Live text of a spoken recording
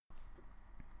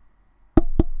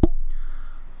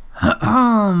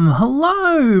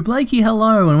Hello, Blakey,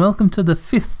 hello, and welcome to the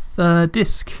fifth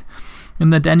disc in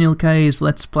the Daniel K's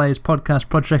Let's Plays podcast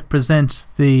project presents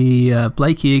the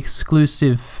Blakey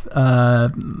exclusive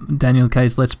Daniel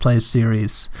K's Let's Plays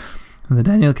series. The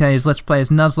Daniel K's Let's Plays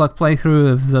Nuzlocke playthrough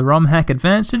of the ROM Hack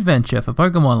Advanced Adventure for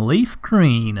Pokemon Leaf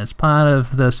Green as part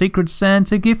of the Secret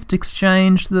Santa gift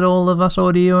exchange that all of us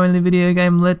audio-only video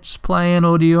game Let's Play and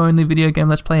audio-only video game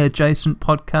Let's Play adjacent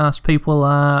podcast people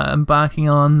are embarking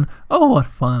on. Oh, what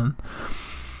fun.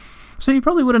 So you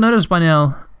probably would have noticed by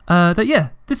now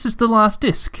that, this is the last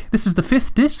disc. This is the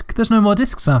fifth disc. There's no more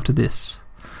discs after this.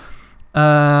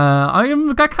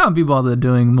 I can't be bothered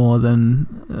doing more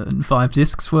than 5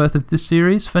 discs worth of this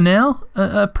series for now.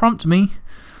 Prompt me,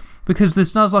 because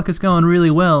this Nuzlocke is going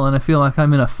really well and I feel like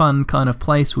I'm in a fun kind of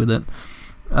place with it.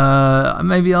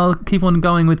 Maybe I'll keep on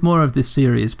going with more of this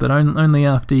series, but only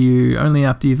after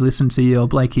you've listened to your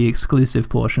Blakey exclusive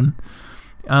portion.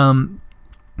 Or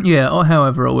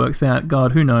however it works out.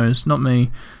 God, who knows? Not me.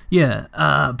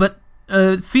 But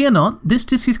fear not, this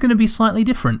disc is going to be slightly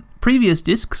different. Previous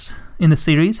discs in the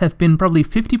series have been probably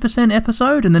 50%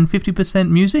 episode and then 50%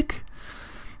 music.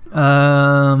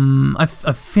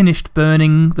 I've finished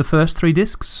burning the first 3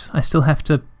 discs. I still have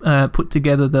to put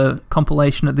together the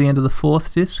compilation at the end of the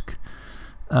 4th disc.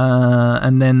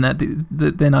 And then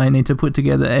then I need to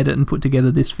edit and put together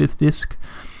this 5th disc.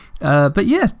 But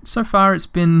yeah, so far it's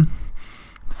been...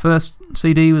 The first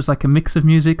CD was like a mix of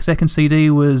music. Second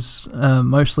CD was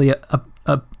mostly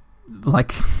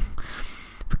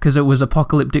because it was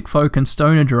apocalyptic folk and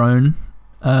stoner drone,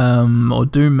 or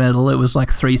doom metal, it was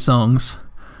like 3 songs.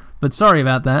 But sorry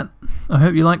about that. I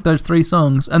hope you like those 3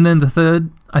 songs. And then the third,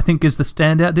 I think, is the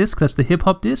standout disc. That's the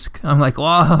hip-hop disc. I'm like,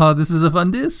 wow, this is a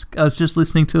fun disc. I was just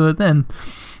listening to it then,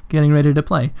 getting ready to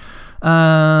play.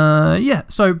 But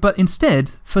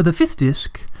instead, for the 5th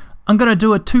disc, I'm going to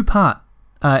do a 2-part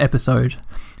episode.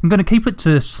 I'm going to keep it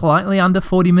to slightly under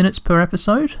 40 minutes per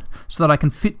episode so that I can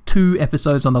fit 2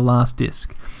 episodes on the last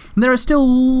disc. And there are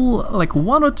still like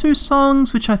 1 or 2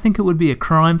 songs which I think it would be a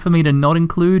crime for me to not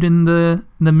include in the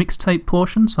mixtape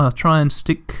portion, so I'll try and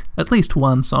stick at least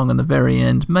 1 song on the very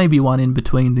end, maybe 1 in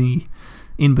between the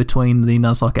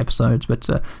Nuzlocke episodes, but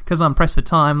because I'm pressed for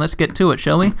time, let's get to it,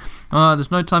 shall we?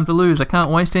 There's no time to lose. I can't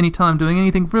waste any time doing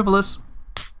anything frivolous.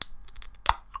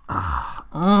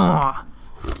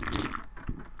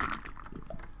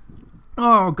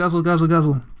 Oh, guzzle, guzzle,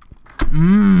 guzzle.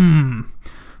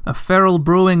 A Feral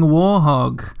Brewing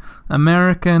Warhog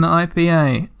American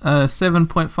IPA,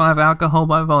 7.5 alcohol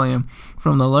by volume,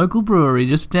 from the local brewery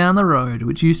just down the road,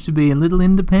 which used to be a little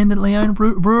independently owned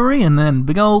brewery, and then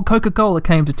big old Coca-Cola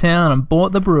came to town and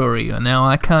bought the brewery, and now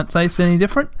I can't taste any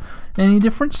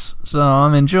difference, so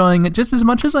I'm enjoying it just as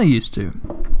much as I used to.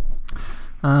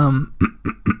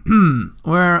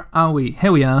 Where are we?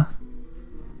 Here we are.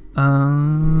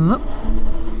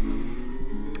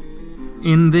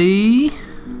 In the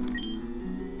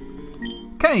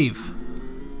cave.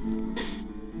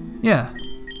 Yeah.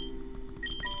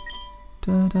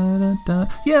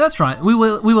 Yeah, that's right. We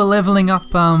were leveling up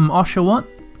Oshawott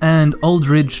and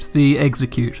Aldridge the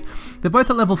Execute. They're both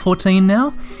at level 14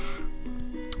 now.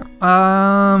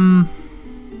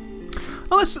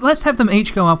 Let's have them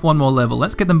each go up 1 more level.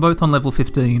 Let's get them both on level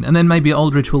 15, and then maybe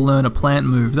Aldridge will learn a plant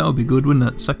move. That would be good,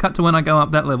 wouldn't it? So cut to when I go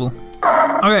up that level.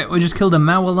 Okay, we just killed a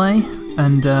Mawile,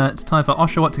 and it's time for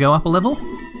Oshawott to go up a level.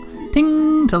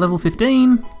 Ting! To level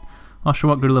 15.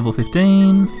 Oshawott grew to level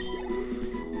 15.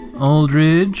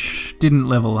 Aldridge didn't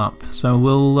level up, so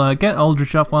we'll get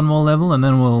Aldridge up 1 more level, and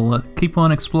then we'll keep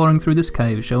on exploring through this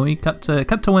cave, shall we? Cut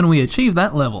to when we achieve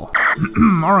that level.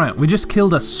 Alright, we just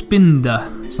killed a Spinder.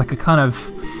 It's like a kind of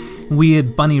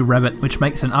weird bunny rabbit which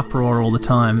makes an uproar all the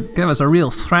time. Gave us a real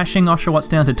thrashing. Oshawott's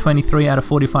down to 23 out of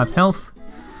 45 health.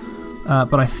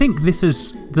 But I think this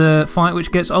is the fight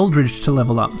which gets Aldridge to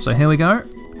level up. So here we go.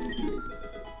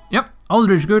 Yep,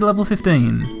 Aldridge grew to level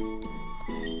 15.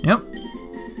 Yep.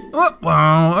 Oh,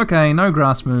 wow, okay, no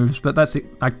grass moves, but that's it.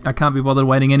 I can't be bothered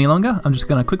waiting any longer. I'm just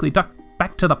going to quickly duck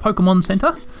back to the Pokemon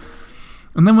Center.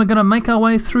 And then we're going to make our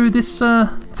way through this,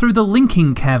 through the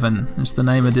Linking Cavern, is the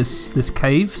name of this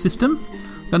cave system.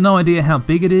 Got no idea how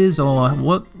big it is or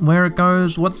where it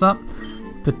goes, what's up.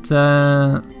 But,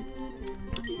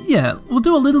 we'll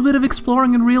do a little bit of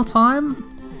exploring in real time,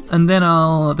 and then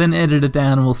I'll edit it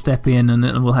down and we'll step in and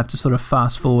we'll have to sort of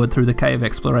fast forward through the cave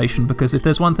exploration, because if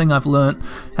there's one thing I've learnt,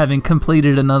 having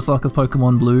completed a Nuzlocke of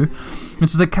Pokemon Blue,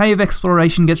 it's the cave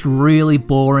exploration gets really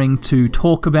boring to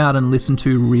talk about and listen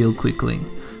to real quickly.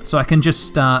 So I can just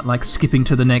start skipping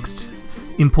to the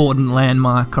next important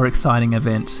landmark or exciting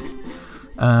event.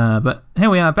 But here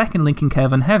we are back in Lincoln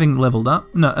Cavern, having leveled up.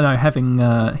 Having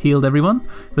healed everyone.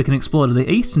 We can explore to the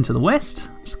east and to the west.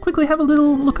 Just quickly have a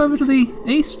little look over to the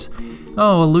east.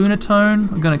 Oh, a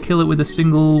Lunatone. I'm going to kill it with a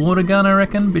single water gun, I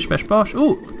reckon. Bish bash bosh.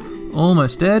 Ooh,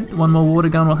 almost dead. One more water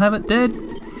gun will have it dead.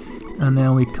 And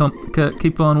now we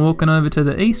keep on walking over to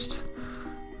the east.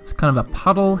 It's kind of a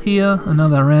puddle here.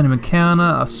 Another random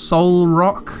encounter. A soul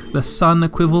rock. The sun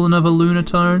equivalent of a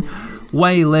Lunatone.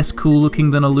 Way less cool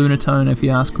looking than a Lunatone, if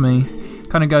you ask me.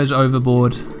 Kind of goes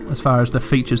overboard as far as the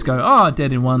features go. Oh,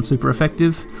 dead in one, super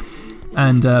effective.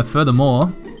 And furthermore,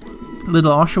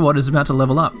 little Oshawott is about to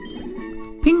level up.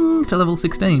 Ping! To level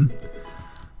 16.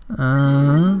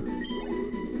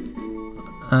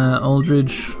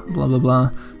 Aldridge, blah blah blah.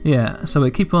 Yeah, so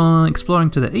we keep on exploring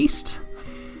to the east.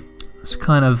 It's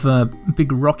kind of a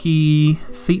big rocky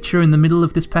feature in the middle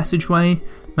of this passageway.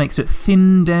 Makes it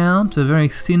thin down to a very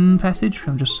thin passage.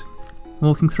 I'm just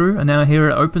walking through, and now here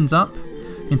it opens up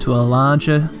into a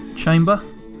larger chamber.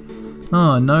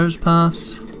 Oh, a nose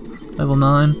pass. Level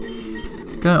 9.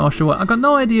 Go Oshawott. I've got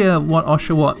no idea what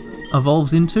Oshawott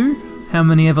evolves into, how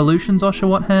many evolutions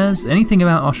Oshawott has, anything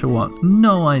about Oshawott.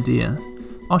 No idea.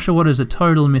 Oshawott is a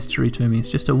total mystery to me. It's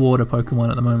just a water Pokemon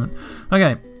at the moment.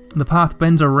 Okay, the path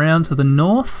bends around to the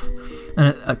north,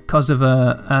 and because of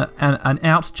an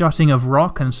outjutting of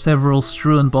rock and several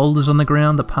strewn boulders on the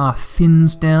ground, the path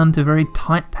thins down to a very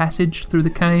tight passage through the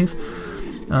cave.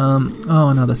 Oh,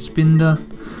 another Spinder.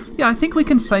 Yeah, I think we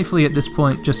can safely at this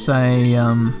point just say,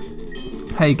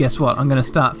 hey, guess what? I'm going to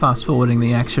start fast-forwarding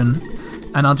the action,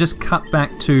 and I'll just cut back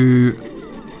to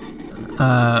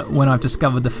when I've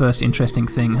discovered the first interesting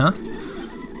thing, huh?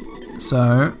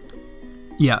 So,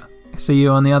 yeah. See you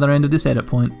on the other end of this edit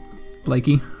point,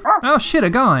 Blakey. Oh shit, a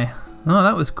guy! Oh,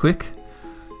 that was quick.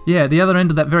 Yeah, the other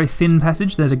end of that very thin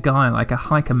passage, there's a guy, like a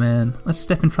hiker man. Let's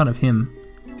step in front of him.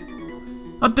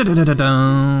 Oh,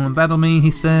 da-da-da-da-da! Battle me, he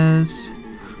says.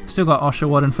 Still got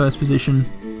Oshawott in first position.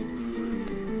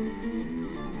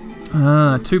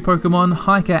 Two Pokemon.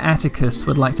 Hiker Atticus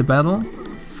would like to battle.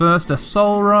 First, a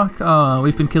Solrock. Oh,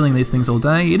 we've been killing these things all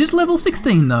day. It is level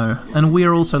 16 though, and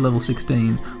we're also level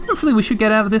 16. Hopefully we should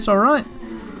get out of this alright.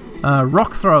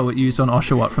 Rock Throw it used on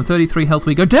Oshawott. From 33 health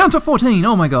we go down to 14.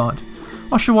 Oh my god.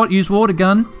 Oshawott used Water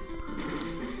Gun.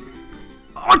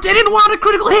 Oh, didn't want a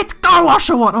critical hit. Go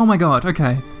Oshawott. Oh my god.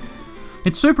 Okay.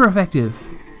 It's super effective.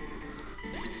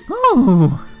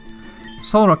 Oh.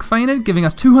 Solrock fainted, giving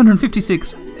us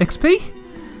 256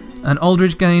 XP. And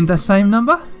Aldridge gained the same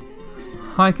number.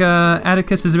 Hiker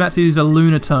Atticus is about to use a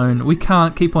Lunatone. We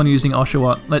can't keep on using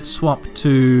Oshawott. Let's swap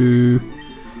to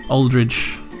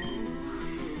Aldridge.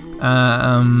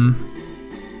 And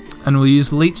we'll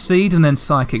use Leech Seed and then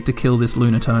Psychic to kill this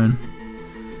Lunatone.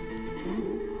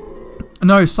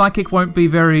 No, Psychic won't be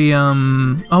very.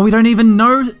 Oh, we don't even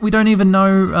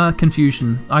know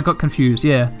Confusion. I got confused.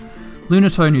 Yeah,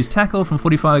 Lunatone used Tackle from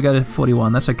 45 go to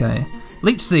 41. That's okay.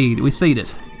 Leech Seed, we seed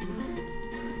it.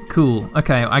 Cool.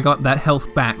 Okay, I got that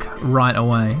health back right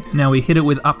away. Now we hit it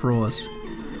with Uproars.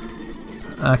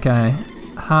 Okay,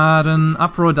 Harden.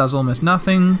 Uproar does almost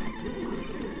nothing.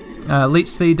 Leech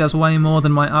Seed does way more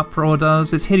than my Uproar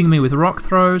does. It's hitting me with Rock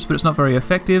Throws, but it's not very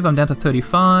effective. I'm down to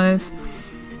 35.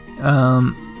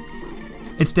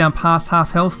 It's down past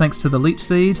half health thanks to the Leech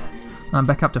Seed. I'm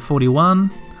back up to 41.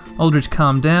 Aldridge,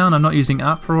 calm down. I'm not using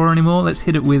Uproar anymore. Let's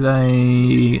hit it with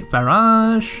a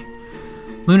Barrage.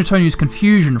 Lunatone used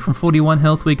Confusion. From 41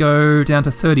 health we go down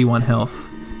to 31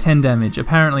 health. 10 damage.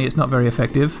 Apparently it's not very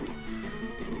effective.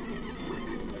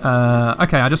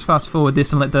 Okay, I just fast forward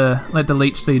this and let the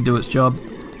Leech Seed do its job.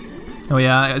 Oh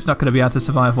yeah, it's not going to be able to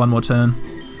survive one more turn.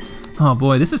 Oh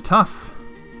boy, this is tough.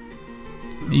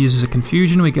 It uses a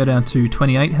Confusion, we go down to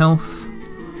 28 health.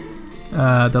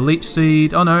 The Leech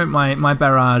Seed, oh no, my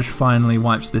Barrage finally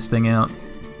wipes this thing out.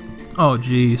 Oh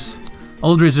jeez.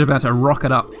 Aldridge is about to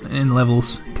rocket up in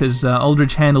levels, because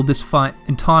Aldridge handled this fight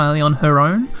entirely on her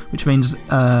own, which means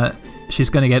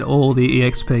she's going to get all the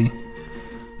EXP.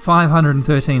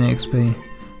 513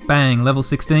 XP. Bang, level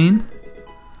 16.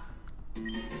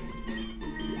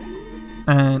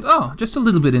 And, oh, just a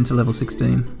little bit into level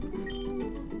 16.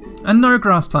 And no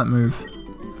grass type move.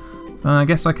 I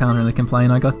guess I can't really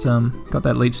complain. I got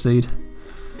that Leech Seed.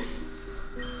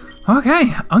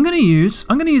 Okay, I'm gonna use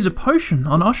a potion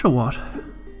on Oshawott.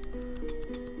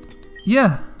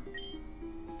 Yeah.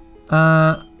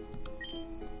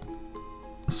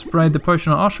 Sprayed the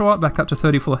potion on Oshawott, back up to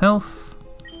 34 health.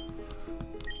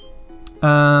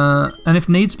 And if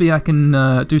needs be, I can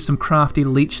do some crafty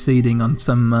leech seeding on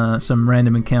some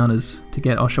random encounters to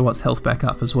get Oshawott's health back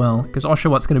up as well, because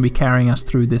Oshawott's going to be carrying us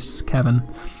through this cavern.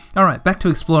 Alright, back to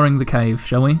exploring the cave,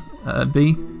 shall we?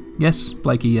 B? Yes?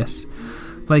 Blakey, yes.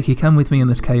 Blakey, come with me in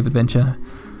this cave adventure.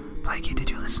 Blakey, did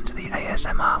you listen to the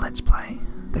ASMR Let's Play?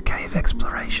 The Cave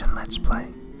Exploration Let's Play?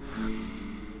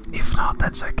 If not,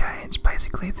 that's okay. It's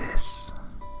basically this,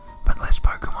 but less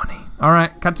Pokemon-y.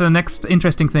 Alright, cut to the next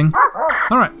interesting thing.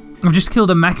 Alright, I've just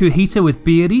killed a Makuhita with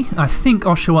Beardy. I think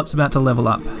Oshawott about to level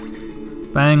up.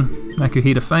 Bang.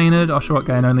 Makuhita fainted. Oshawott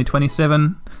gained only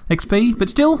 27 XP, but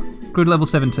still, good level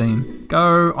 17.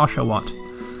 Go Oshawott.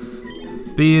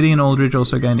 Beardy and Aldridge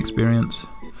also gained experience.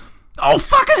 Oh,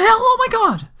 fucking hell! Oh my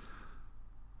god!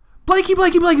 Blakey!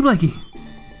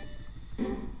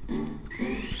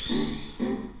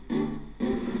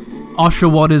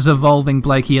 Oshawott is evolving,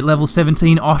 Blakey. At level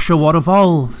 17, Oshawott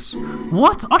evolves.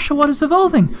 What? Oshawott is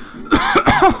evolving?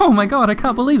 Oh my god, I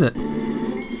can't believe it.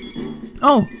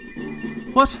 Oh.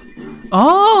 What?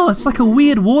 Oh, it's like a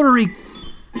weird watery...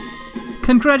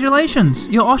 Congratulations!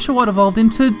 Your Oshawott evolved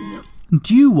into...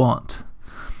 Dewott.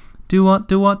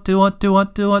 Dewott.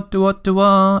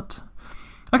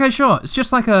 Okay, sure. It's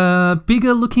just like a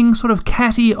bigger looking sort of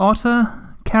catty otter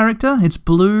character. It's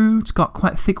blue. It's got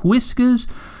quite thick whiskers.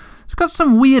 It's got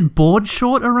some weird board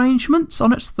short arrangements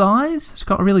on its thighs. It's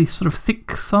got really sort of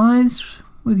thick thighs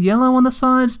with yellow on the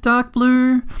sides, dark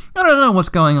blue. I don't know what's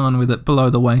going on with it below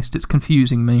the waist. It's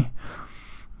confusing me.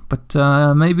 But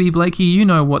maybe, Blakey, you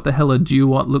know what the hell a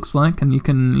Dewott looks like, and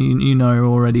you know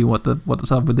already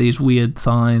what's up with these weird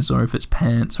thighs, or if it's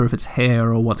pants, or if it's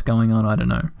hair, or what's going on. I don't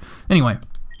know. Anyway.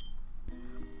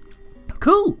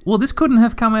 Cool. Well, this couldn't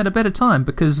have come at a better time,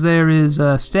 because there is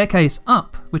a staircase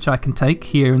up, which I can take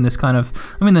here in this kind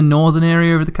of... I'm in the northern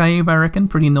area of the cave, I reckon,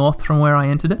 pretty north from where I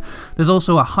entered it. There's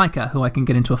also a hiker who I can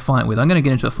get into a fight with. I'm going to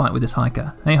get into a fight with this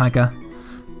hiker. Hey, hiker.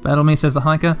 Battle me, says the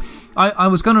hiker. I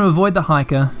was going to avoid the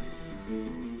hiker,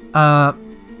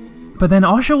 but then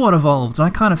Oshawott evolved, and I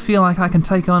kind of feel like I can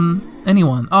take on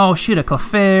anyone. Oh shit, a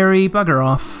Clefairy, bugger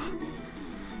off.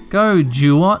 Go,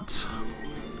 Dewott.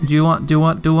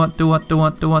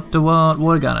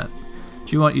 Water gun it.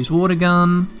 Dewott use water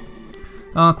gun.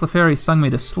 Oh, Clefairy sung me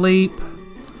to sleep.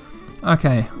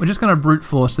 Okay, we're just going to brute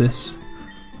force this.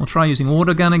 We'll try using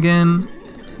water gun again.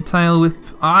 Tail whip.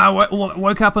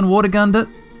 Woke up and water gunned it.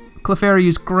 Clefairy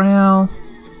used growl.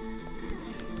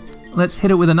 Let's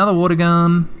hit it with another water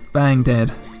gun. Bang,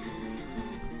 dead.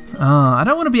 I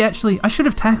don't want to be actually... I should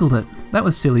have tackled it. That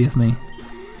was silly of me.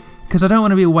 Because I don't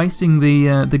want to be wasting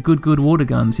the good water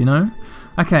guns, you know?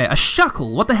 Okay, a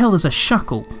Shuckle. What the hell is a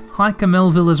Shuckle? Hiker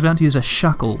Melville is about to use a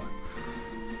Shuckle.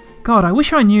 God, I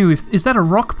wish I knew. Is that a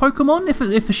rock Pokemon? If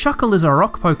a Shuckle is a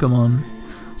rock Pokemon,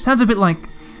 sounds a bit like,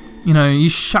 you know, you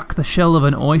shuck the shell of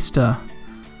an oyster.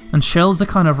 And shells are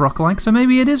kind of rock-like, so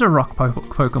maybe it is a rock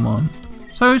Pokemon.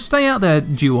 So stay out there,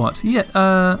 Dewott.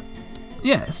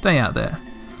 Yeah, stay out there.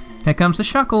 Here comes the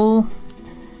Shuckle.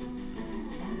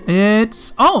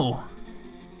 It's... Oh!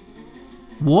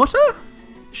 Water?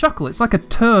 Shuckle, it's like a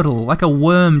turtle, like a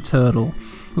worm turtle.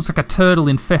 Looks like a turtle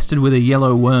infested with a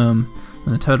yellow worm.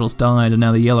 And the turtle's died, and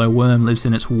now the yellow worm lives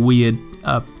in its weird,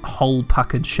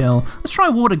 hole-puckered shell. Let's try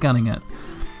water gunning it.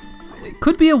 It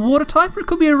could be a water type, or it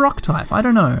could be a rock type. I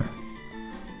don't know.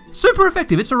 Super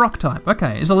effective, it's a rock type.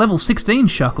 Okay, it's a level 16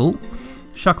 Shuckle.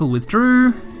 Shuckle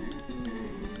withdrew.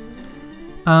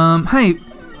 Hey,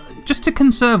 just to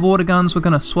conserve water guns, we're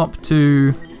going to swap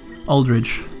to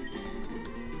Aldridge.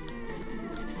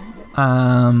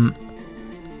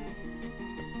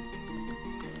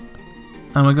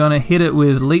 And we're going to hit it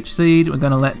with Leech Seed. We're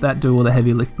going to let that do all the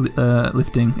heavy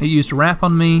lifting. It used Wrap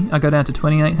on me. I go down to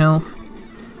 28 health.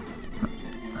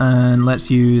 And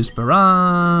let's use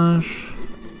Barrage.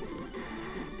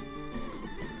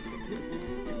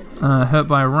 Hurt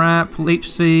by Wrap, Leech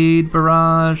Seed,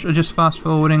 Barrage. Just fast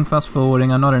forwarding.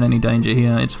 I'm not in any danger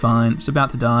here. It's fine. It's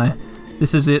about to die.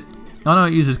 This is it. Oh no,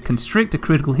 it uses Constrict, a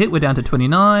critical hit. We're down to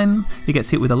 29. It gets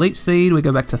hit with a Leech Seed. We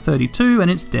go back to 32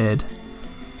 and it's dead.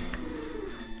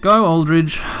 Go,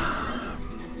 Aldridge.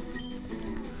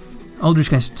 Aldridge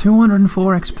gets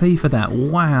 204 XP for that.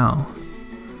 Wow.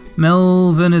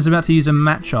 Melvin is about to use a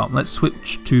Machop. Let's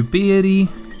switch to Beardy.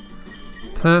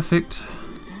 Perfect.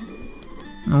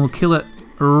 And we'll kill it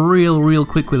real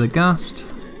quick with a Gust.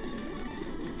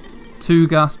 2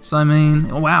 Gusts, I mean.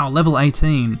 Wow, level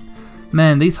 18.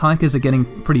 Man, these hikers are getting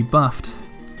pretty buffed.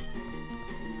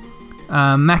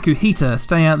 Makuhita,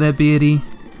 stay out there, Beardy.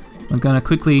 I'm going to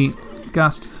quickly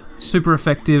Gust. Super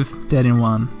effective, dead in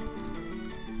 1.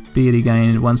 Beardy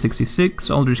gained 166,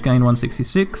 Aldridge gained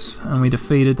 166, and we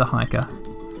defeated the hiker.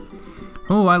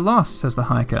 Oh, I lost, says the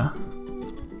hiker.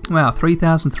 Wow,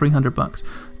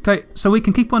 $3,300. Okay, so we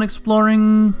can keep on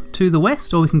exploring to the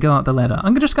west, or we can go up the ladder.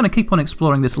 I'm just going to keep on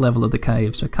exploring this level of the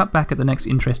cave, so cut back at the next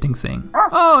interesting thing.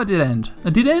 Oh, a dead end.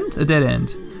 A dead end? A dead end.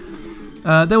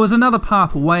 There was another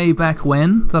path way back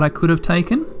when that I could have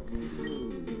taken.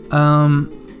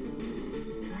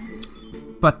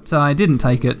 But I didn't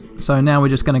take it, so now we're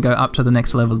just going to go up to the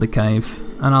next level of the cave,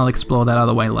 and I'll explore that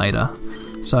other way later.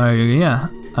 So, yeah.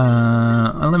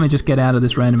 Let me just get out of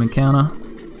this random encounter.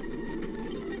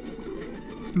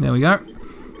 There we go.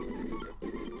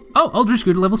 Oh, Aldrich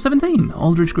grew to level 17.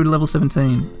 Aldrich grew to level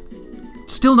 17.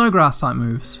 Still no grass type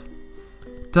moves.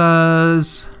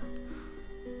 Does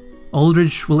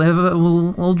Aldrich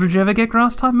will Aldrich ever get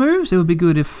grass type moves? It would be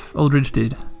good if Aldrich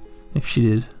did. If she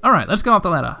did. Alright, let's go up the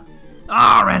ladder.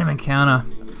 Ah, random encounter.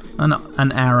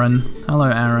 An Aaron. Hello,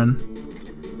 Aaron.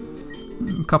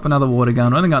 Cop another water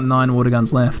gun. I only got 9 water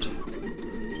guns left.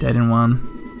 Dead in one.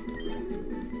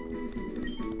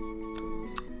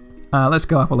 Let's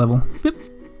go up a level. Yep.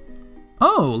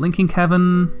 Oh, Linking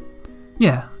Cavern.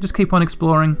 Yeah, just keep on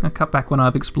exploring. I'll cut back when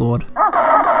I've explored.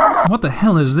 What the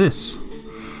hell is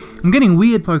this? I'm getting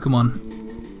weird Pokemon.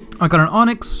 I got an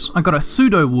Onyx, I got a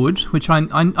Pseudowood, which I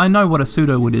know what a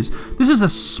Pseudowood is. This is a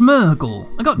Smeargle.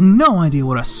 I got no idea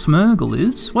what a Smeargle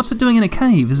is. What's it doing in a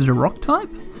cave? Is it a rock type?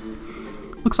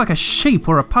 Looks like a sheep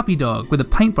or a puppy dog with a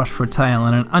paintbrush for a tail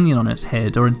and an onion on its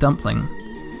head, or a dumpling.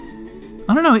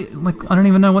 I don't know, I don't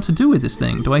even know what to do with this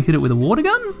thing. Do I hit it with a water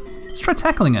gun? Let's try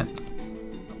tackling it.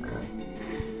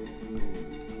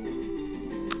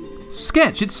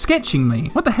 Sketch, it's sketching me.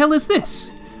 What the hell is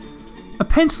this? A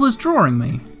pencil is drawing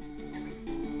me.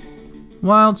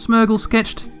 Wild Smeargle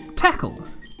sketched tackle.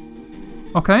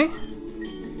 Okay.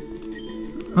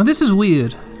 Well, this is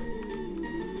weird.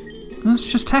 Let's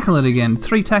just tackle it again.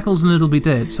 3 tackles and it'll be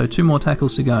dead, so 2 more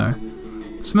tackles to go.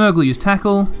 Smeargle used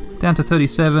tackle, down to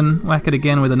 37, whack it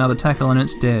again with another tackle and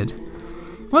it's dead.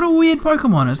 What a weird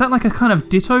Pokemon. Is that like a kind of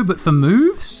Ditto but for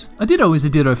moves? A Ditto is a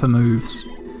Ditto for moves.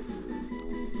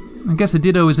 I guess a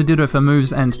Ditto is a Ditto for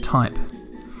moves and type.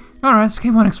 Alright, let's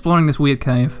keep on exploring this weird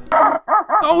cave.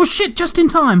 Oh shit, just in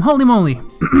time! Holy moly!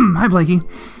 Hi Blakey.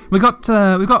 We've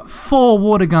got 4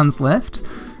 water guns left.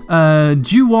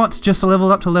 Dewott just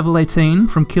leveled up to level 18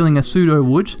 from killing a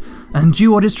Pseudowood, and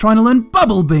Dewott is trying to learn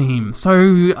Bubble Beam.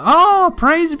 So,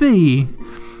 praise be!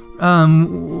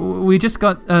 We just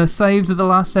got saved at the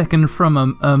last second from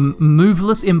a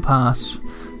moveless impasse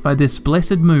by this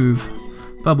blessed move,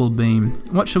 Bubble Beam.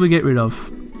 What shall we get rid of?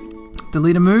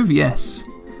 Delete a move? Yes.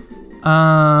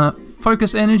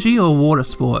 Focus Energy or Water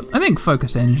Sport? I think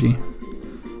Focus Energy.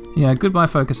 Yeah, goodbye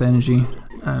Focus Energy.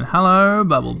 And hello,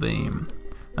 Bubble Beam.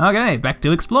 Okay, back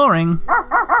to exploring.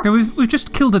 Okay, we've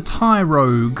just killed a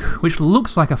Tyrogue, which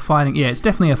looks like a fighting... Yeah, it's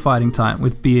definitely a fighting type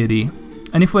with Beardy.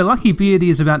 And if we're lucky,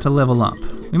 Beardy is about to level up.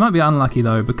 We might be unlucky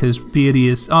though, because Beardy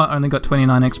is... Oh, only got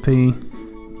 29 XP.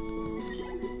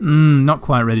 Not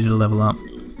quite ready to level up.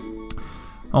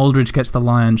 Aldrich gets the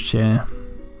lion's share.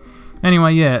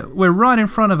 Anyway, yeah, we're right in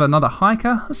front of another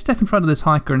hiker. Let's step in front of this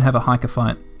hiker and have a hiker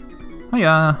fight.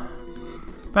 Hiya!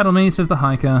 Battle me, says the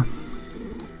hiker.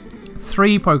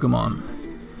 3 Pokemon.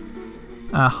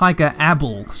 Hiker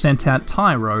Abel sent out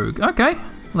Tyrogue. Okay,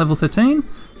 level 13.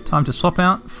 Time to swap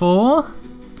out for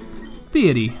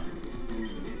Beardy.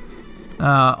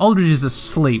 Aldrich is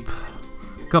asleep.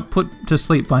 Got put to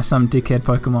sleep by some dickhead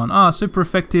Pokemon. Super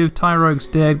effective. Tyrogue's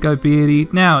dead. Go Beardy.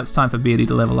 Now it's time for Beardy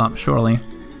to level up, surely.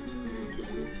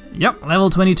 Yep, level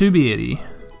 22 Beardy.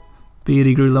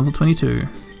 Beardy grew to level 22.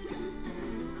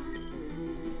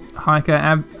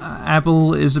 Hiker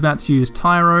Abel is about to use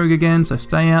Tyrogue again, so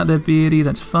stay out there, Beardy,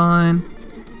 that's fine.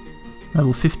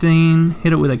 Level 15,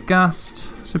 hit it with a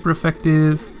Gust, super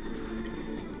effective.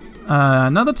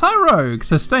 Another Tyrogue,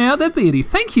 so stay out there, Beardy.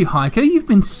 Thank you, Hiker, you've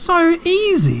been so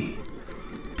easy.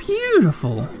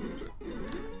 Beautiful.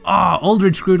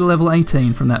 Aldrich grew to level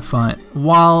 18 from that fight,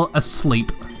 while asleep.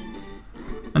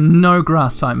 And no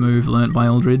grass type move learnt by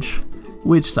Aldrich,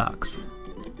 which sucks.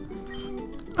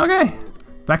 Okay,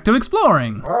 back to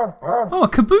exploring. Oh, a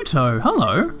Kabuto,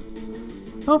 hello.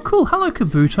 Oh, cool, hello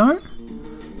Kabuto.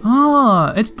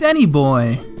 It's Danny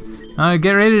Boy.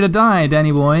 Get ready to die,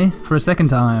 Danny Boy, for a second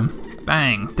time.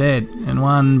 Bang, dead, in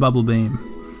 1 Bubble Beam.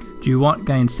 Dewott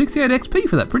gained 68 XP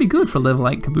for that, pretty good for level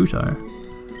 8 Kabuto.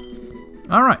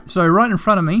 Alright, so right in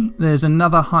front of me, there's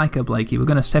another hiker, Blakey. We're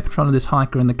going to step in front of this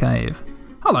hiker in the cave.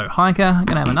 Hello, hiker. I'm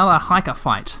going to have another hiker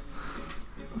fight.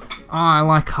 I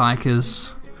like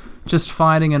hikers. Just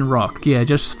fighting and rock. Yeah,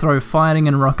 just throw fighting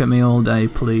and rock at me all day,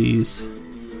 please.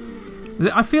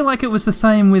 I feel like it was the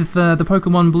same with the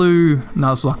Pokemon Blue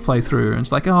Nuzlocke playthrough.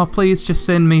 It's like, please just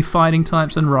send me fighting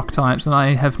types and rock types and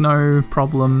I have no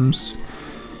problems.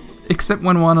 Except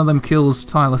when one of them kills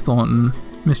Tyler Thornton,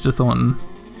 Mr. Thornton.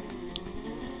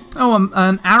 Oh,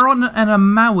 an Aron and a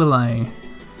Mawile.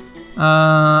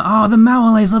 The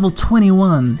Mawile's level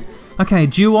 21. Okay,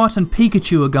 Duot and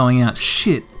Pikachu are going out.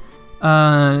 Shit.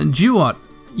 Duot,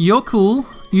 you're cool.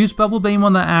 Use Bubble Beam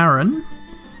on the Aron.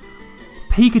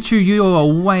 Pikachu, you are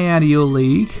way out of your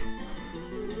league.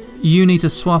 You need to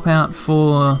swap out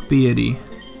for Beardy,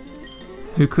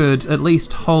 who could at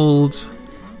least hold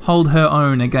her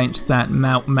own against that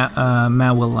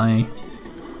Mawile.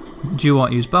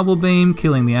 Duot used Bubble Beam,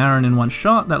 killing the Aron in one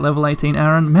shot. That level 18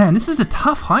 Aron. Man, this is a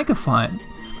tough hiker fight.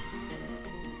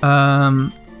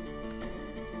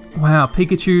 Wow,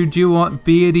 Pikachu, Duot,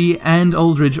 Beardy, and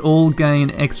Aldridge all gain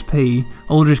XP.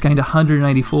 Aldridge gained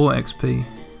 184 XP.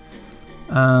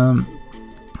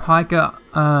 Hiker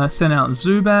sent out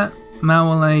Zubat.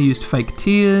 Mawile used Fake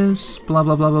Tears. Blah,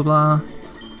 blah, blah, blah, blah.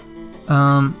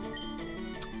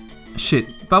 Shit.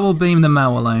 Bubble Beam the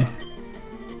Mawile.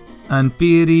 And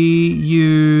Beardy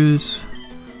use,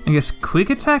 I guess, Quick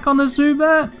Attack on the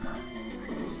Zubat?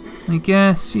 I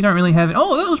guess. You don't really have it.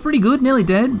 Oh, that was pretty good. Nearly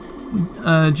dead.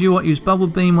 Duot used Bubble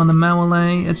Beam on the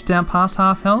Mawile. It's down past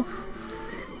half health.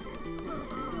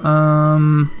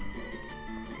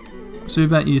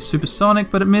 Zubat used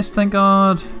Supersonic, but it missed, thank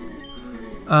God.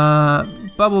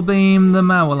 Bubble Beam the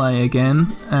Mawile again,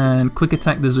 and Quick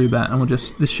Attack the Zubat, and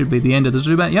this should be the end of the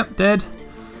Zubat. Yep, dead.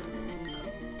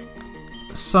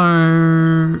 So,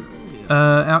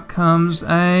 out comes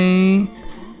a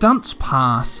Dunce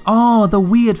Pass. Oh, the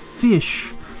weird fish.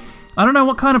 I don't know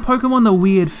what kind of Pokemon the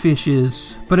weird fish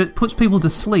is, but it puts people to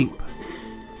sleep.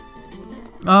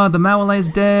 Oh, the Mawile's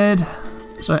dead.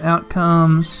 So out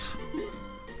comes...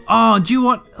 Oh,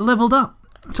 Duot leveled up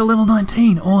to level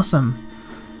 19. Awesome.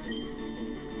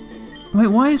 Wait,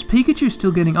 why is Pikachu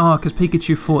still getting... Oh, because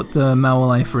Pikachu fought the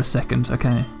Mawile for a second.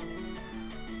 Okay.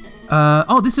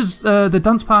 This is... the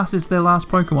Dunce Pass is their last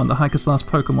Pokemon, the hiker's last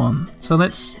Pokemon. So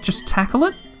let's just tackle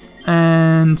it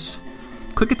and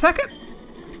Quick Attack it.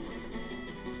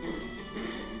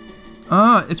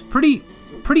 Oh, it's pretty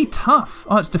tough.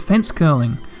 Oh, it's Defense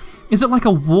Curling. Is it like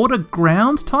a water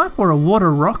ground type or a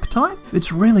water rock type?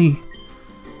 It's really...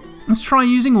 Let's try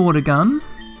using Water Gun.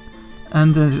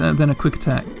 And then a Quick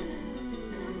Attack.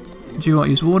 Duot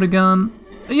use Water Gun.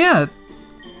 Yeah,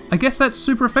 I guess that's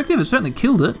super effective. It certainly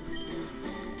killed it.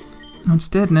 Oh, it's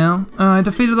dead now. I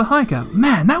defeated the hiker.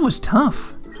 Man, that was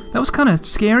tough. That was kind of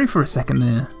scary for a second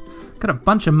there. Got a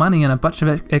bunch of money and a bunch of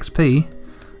XP.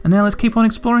 And now let's keep on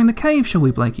exploring the cave, shall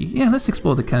we, Blakey? Yeah, let's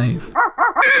explore the cave.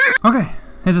 Okay,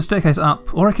 there's a staircase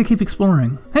up, or I could keep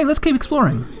exploring. Hey, let's keep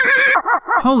exploring.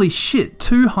 Holy shit,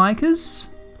 2 hikers?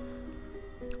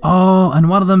 Oh, and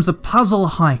one of them's a puzzle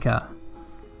hiker.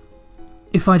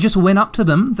 If I just went up to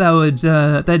them,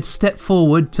 they'd step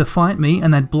forward to fight me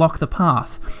and they'd block the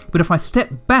path. But if I step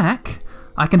back,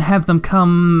 I can have them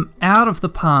come out of the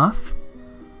path.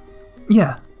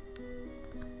 Yeah.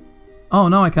 Oh,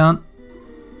 no, I can't.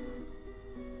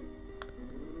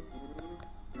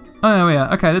 Oh, there we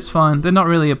are. Okay, that's fine. They're not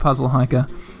really a puzzle hiker.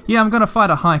 Yeah, I'm going to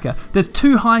fight a hiker. There's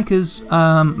 2 hikers.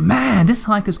 Man, this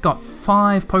hiker's got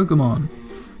 5 Pokemon.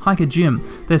 Hiker Jim.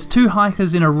 There's 2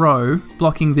 hikers in a row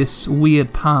blocking this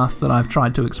weird path that I've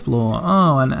tried to explore.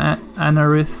 Oh, an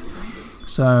Anorith.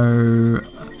 So,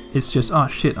 it's just... Oh,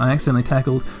 shit, I accidentally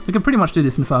tackled. We can pretty much do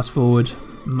this in fast forward.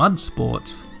 Mud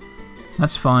Sport.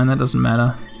 That's fine, that doesn't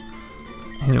matter.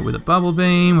 Hit it with a Bubble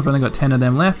Beam. We've only got 10 of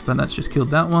them left, but that's just killed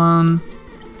that one.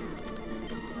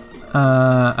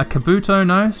 A Kabuto,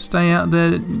 no. Stay out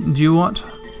there, Duot.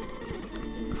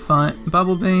 Fight.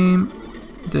 Bubble Beam.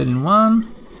 Dead in 1.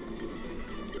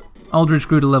 Aldridge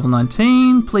grew to level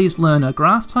 19. Please learn a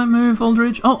Grass-type move,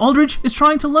 Aldridge. Oh, Aldridge is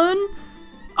trying to learn?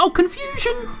 Oh,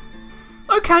 Confusion!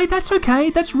 Okay, that's okay.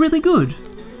 That's really good.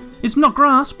 It's not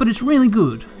Grass, but it's really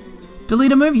good.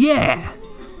 Delete a move? Yeah!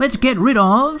 Let's get rid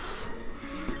of...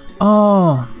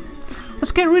 Oh...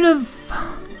 Let's get rid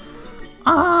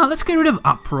of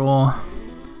Uproar.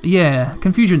 Yeah,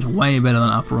 Confusion's way better than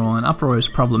Uproar, and Uproar is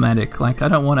problematic. Like, I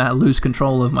don't want to lose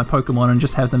control of my Pokemon and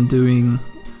just have them doing...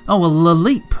 Oh, a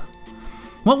Laleep.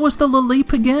 What was the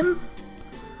Laleep again?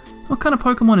 What kind of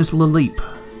Pokemon is Laleep?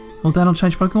 Well, that'll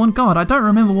change Pokemon? God, I don't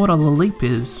remember what a Laleep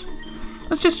is.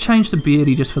 Let's just change to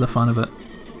Beardy just for the fun of it.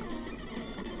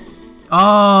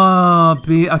 Oh,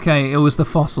 okay, it was the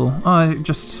fossil.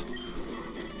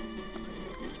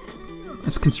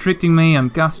 It's constricting me, I'm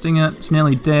gusting it, it's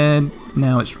nearly dead.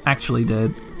 Now it's actually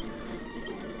dead.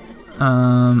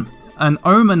 An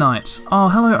Omanite. Oh,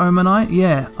 hello Omanite.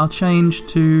 Yeah, I'll change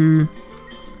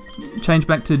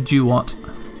back to Duot.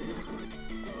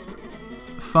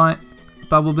 Fight.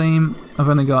 Bubble Beam. I've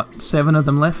only got 7 of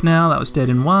them left now. That was dead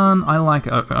in 1. I like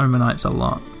Omanites a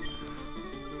lot.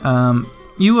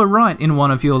 You were right in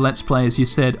one of your Let's Plays. You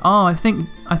said, oh, I think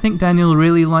Daniel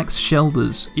really likes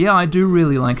Shelders. Yeah, I do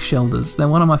really like Shelders. They're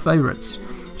one of my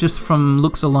favourites. Just from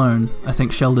looks alone, I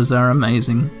think Shelders are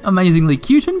amazing. Amazingly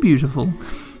cute and beautiful.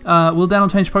 Will Daniel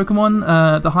change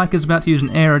Pokemon? The hiker's about to use an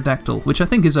Aerodactyl, which I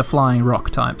think is a flying rock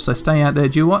type. So stay out there,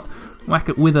 Duat. Whack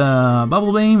it with a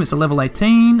Bubble Beam. It's a level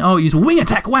 18. Oh, use Wing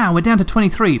Attack. Wow, we're down to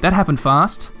 23. That happened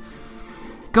fast.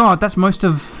 God, that's most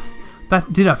of... That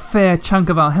did a fair chunk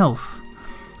of our health.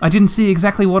 I didn't see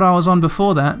exactly what I was on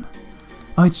before that.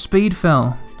 Oh, its speed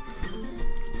fell.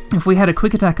 If we had a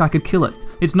quick attack, I could kill it.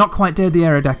 It's not quite dead, the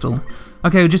Aerodactyl.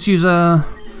 Okay, we'll just use a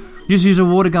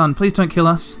water gun. Please don't kill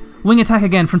us. Wing attack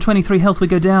again. From 23 health, we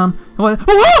go down.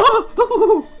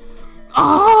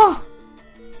 Ah!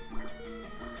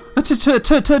 That's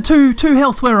two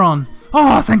health we're on.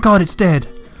 Oh, thank God it's dead.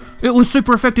 It was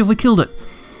super effective. We killed it.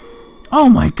 Oh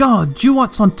my God,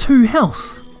 Duat's on 2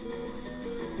 health.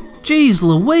 Jeez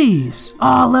Louise.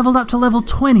 Oh, leveled up to level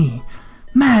 20.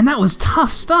 Man, that was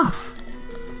tough stuff.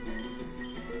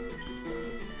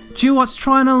 Duat's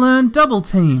trying to learn Double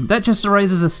Team. That just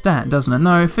raises a stat, doesn't it?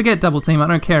 No, forget Double Team. I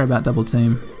don't care about Double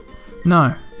Team.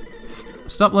 No.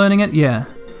 Stop learning it? Yeah.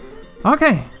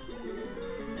 Okay.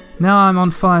 Now I'm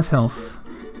on 5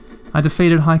 health. I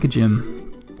defeated Hiker Jim.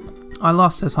 I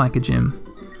lost, says Hiker Jim.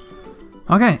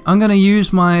 Okay, I'm going to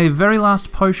use my very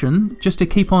last potion just to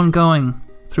keep on going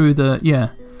through the... Yeah.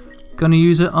 Going to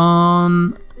use it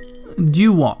on...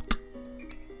 Duat.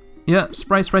 Yeah,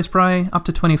 spray, spray, spray. Up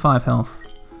to 25 health.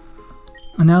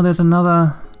 And now there's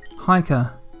another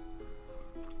hiker.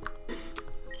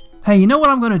 Hey, you know what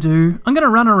I'm going to do? I'm going to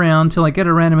run around till I get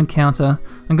a random encounter.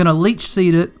 I'm going to leech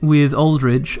seed it with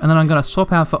Aldridge, and then I'm going to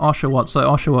swap out for Oshawott so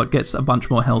Oshawott gets a bunch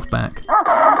more health back.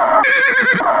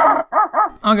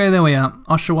 Okay, there we are.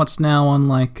 Oshawott's now on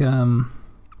like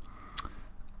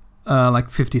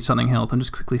 50 something health. I'm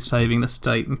just quickly saving the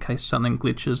state in case something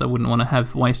glitches. I wouldn't want to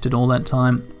have wasted all that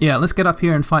time. Yeah, let's get up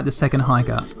here and fight the second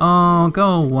hiker. Oh,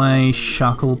 go away,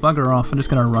 Shuckle. Bugger off. I'm just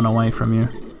going to run away from you.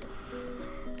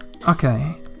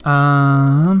 Okay.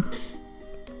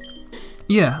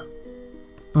 Yeah.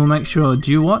 We'll make sure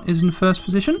Duat is in first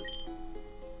position.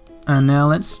 And now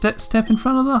let's step in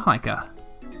front of the hiker.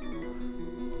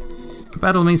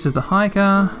 Battle me, says the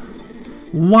hiker.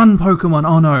 1 Pokemon.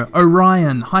 Oh no,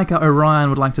 Orion. Hiker Orion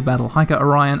would like to battle. Hiker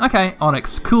Orion. Okay,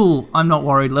 Onyx. Cool. I'm not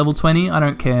worried. Level 20, I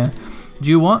don't care.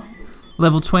 Duat,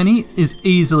 level 20 is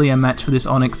easily a match for this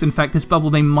Onyx. In fact, this Bubble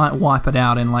Beam might wipe it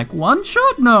out in like 1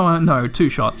 shot? No, 2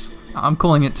 shots. I'm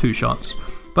calling it 2 shots.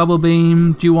 Bubble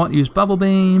Beam. Duat use Bubble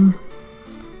Beam.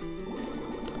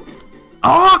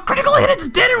 Oh, critical hit! It's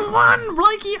dead in 1!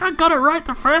 Blakey, I got it right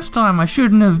the first time. I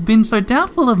shouldn't have been so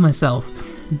doubtful of myself.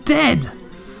 Dead!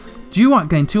 Duat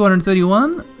gained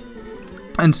 231,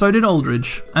 and so did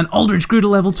Aldridge. And Aldridge grew to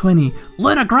level 20.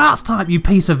 Learn a grass type, you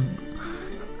piece of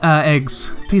eggs.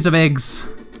 Piece of eggs.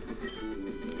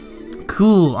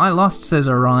 Cool, I lost, says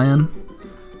Orion.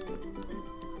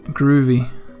 Groovy.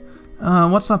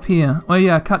 What's up here? Oh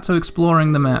yeah, cut to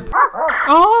exploring the map.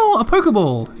 Oh, a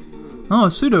Pokeball! Oh,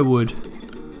 a Pseudo-Wood.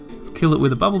 Kill it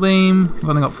with a Bubble Beam. I've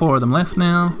only got 4 of them left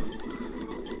now.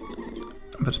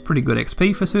 But it's pretty good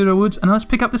XP for Pseudo-Woods. And let's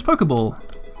pick up this Pokeball.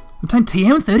 Obtain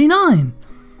TM39!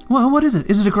 Well, what is it?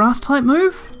 Is it a Grass-type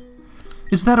move?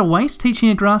 Is that a waste, teaching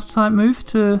a Grass-type move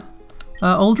to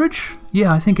Aldridge?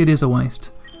 Yeah, I think it is a waste.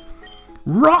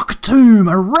 Rock Tomb!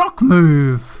 A rock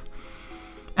move!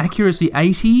 Accuracy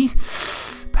 80.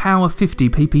 Power 50,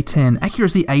 PP 10.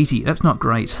 Accuracy 80. That's not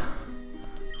great.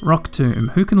 Rock Tomb.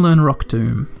 Who can learn Rock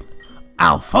Tomb?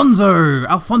 Alfonso!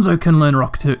 Alfonso can learn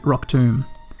Rock Tomb.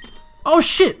 Oh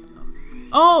shit!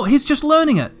 Oh, he's just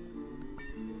learning it.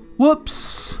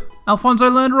 Whoops!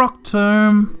 Alfonso learned Rock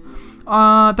Tomb.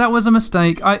 That was a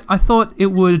mistake. I thought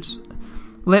it would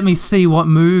let me see what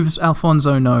moves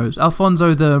Alfonso knows.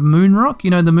 Alfonso the Moonrock, you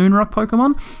know the Moonrock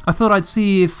Pokemon? I thought I'd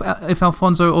see if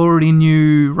Alfonso already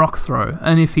knew Rock Throw,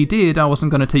 and if he did, I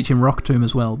wasn't going to teach him Rock Tomb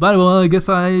as well. But well, I guess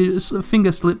I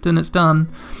finger slipped and it's done.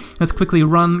 Let's quickly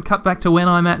cut back to when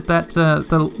I'm at that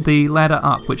the ladder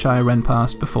up, which I ran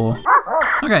past before.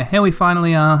 Okay, here we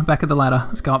finally are, back at the ladder.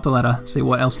 Let's go up the ladder, see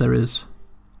what else there is.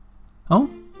 Oh,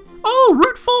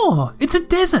 Route 4! It's a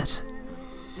desert!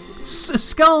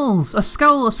 Skulls! A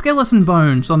skeleton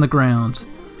bones on the ground.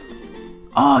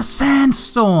 Oh,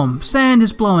 sandstorm! Sand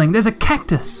is blowing. There's a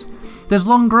cactus. There's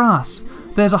long grass.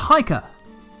 There's a hiker.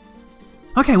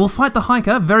 Okay, we'll fight the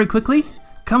hiker very quickly.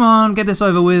 Come on, get this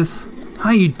over with.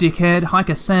 Hi, you dickhead.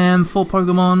 Hiker Sam, 4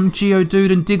 Pokemon,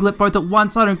 Geodude and Diglett both at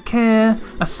once. I don't care.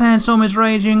 A sandstorm is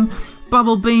raging.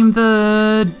 Bubble Beam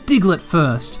the Diglett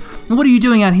first. What are you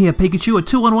doing out here, Pikachu? A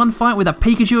 2-on-1 fight with a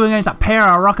Pikachu against a pair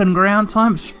of rockin' ground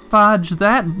types? Fudge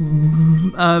that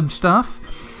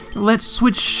stuff.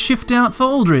 Let's shift out for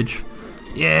Aldridge.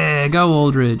 Yeah, go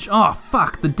Aldridge. Oh,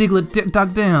 fuck, the Diglett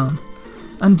dug down.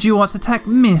 And Duot's attack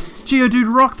missed.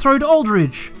 Geodude rock throwed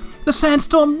Aldridge. The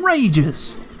Sandstorm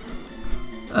rages.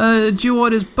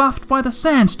 Duot is buffed by the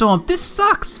Sandstorm. This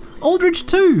sucks. Aldridge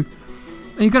too.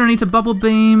 You're gonna need to Bubble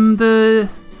Beam the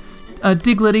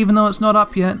Diglett even though it's not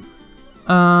up yet.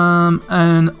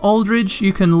 And Aldridge,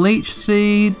 you can Leech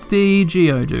Seed the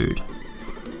Geodude.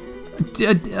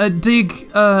 The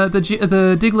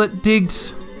Diglett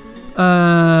digged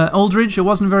Aldridge. It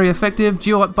wasn't very effective.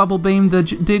 Geodude Bubble Beam the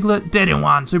Diglett. Dead in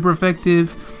one. Super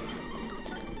effective.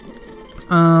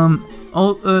 An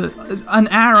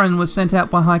Aaron was sent out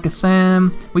by Hiker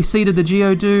Sam. We seeded the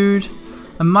Geodude.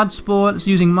 A Mudsport is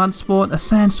using Mudsport. A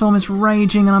Sandstorm is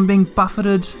raging and I'm being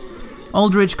buffeted.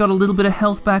 Aldridge got a little bit of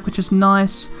health back, which is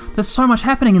nice. There's so much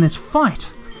happening in this fight.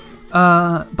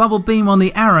 Bubble Beam on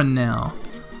the Aaron now.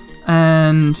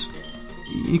 And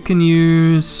you can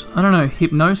use, I don't know,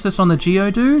 Hypnosis on the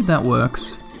Geodude? That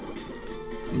works.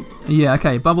 Yeah,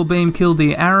 okay. Bubble Beam killed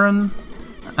the Aaron.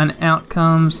 And out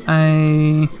comes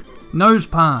a Nose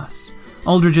Pass.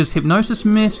 Aldridge's Hypnosis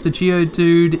missed. The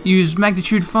Geodude used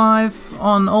Magnitude 5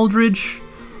 on Aldridge.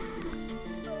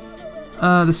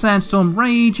 The Sandstorm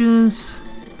rages.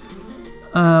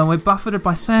 We're buffeted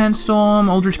by Sandstorm.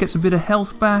 Aldridge gets a bit of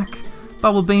health back.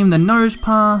 Bubble Beam the Nose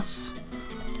Pass.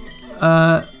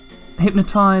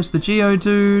 Hypnotize the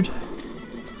Geodude.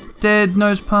 Dead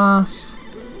Nose Pass.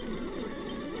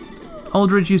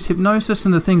 Aldridge used Hypnosis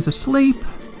and the thing's asleep.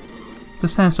 The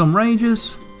Sandstorm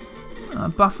rages.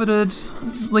 Buffeted.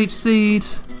 Leech Seed.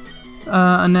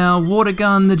 And now Water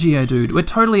Gun the Geodude. We're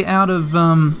totally out of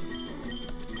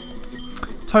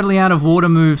water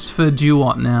moves for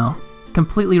Duot now.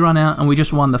 Completely run out and we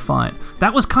just won the fight.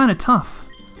 That was kind of tough.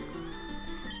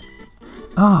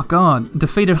 Oh god,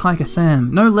 defeated Hiker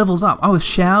Sam. No levels up. I was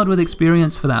showered with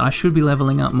experience for that. I should be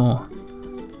leveling up more.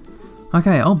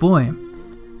 Okay, oh boy.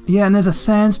 Yeah, and there's a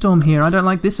Sandstorm here. I don't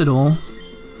like this at all.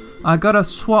 I gotta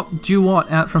swap Duot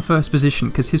out from first position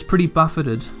because he's pretty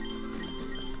buffeted.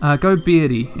 Go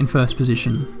Beardy in first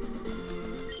position.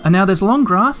 And now there's long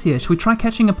grass here. Should we try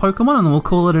catching a Pokemon and then we'll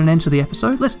call it an end to the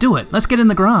episode? Let's do it. Let's get in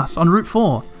the grass on Route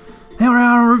 4. Here we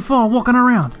are on Route 4, walking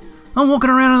around. I'm walking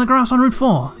around in the grass on Route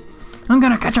 4. I'm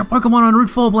gonna catch a Pokemon on Route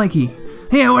 4, Blakey.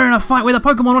 Here, we're in a fight with a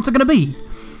Pokemon. What's it gonna be?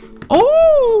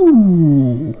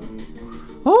 Oh!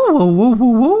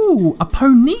 Oh, a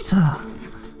Ponyta.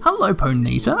 Hello,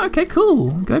 Ponyta. Okay,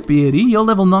 cool. Go, Beardy. You're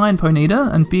level 9,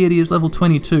 Ponyta, and Beardy is level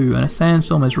 22, and a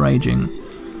Sandstorm is raging.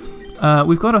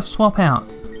 We've got to swap out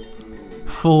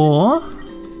for,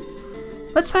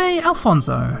 let's say,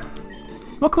 Alfonso.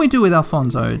 What can we do with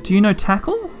Alfonso? Do you know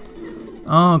Tackle?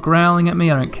 Oh, growling at me.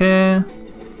 I don't care.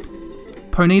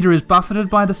 Ponyta is buffeted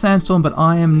by the Sandstorm, but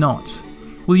I am not.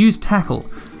 We'll use Tackle.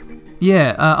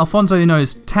 Yeah, Alfonso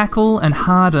knows Tackle and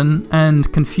Harden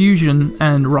and Confusion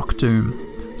and Rock Tomb.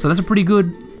 So that's a pretty good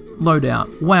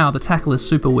loadout. Wow, the Tackle is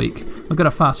super weak. I've got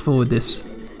to fast forward this.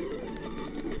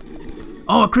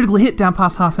 Oh, a critical hit down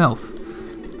past half health.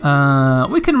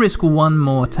 We can risk one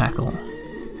more Tackle.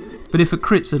 But if it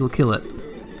crits, it'll kill it.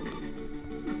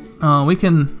 Oh, we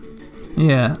can...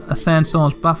 Yeah, a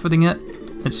Sandstorm's buffeting it.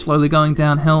 It's slowly going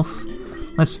down health.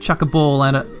 Let's chuck a ball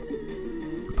at it.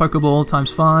 Pokeball times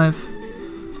 5.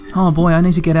 Oh boy, I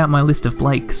need to get out my list of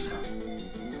Blakes.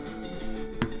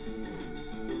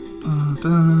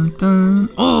 Dun, dun.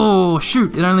 Oh,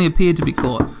 shoot, it only appeared to be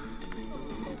caught.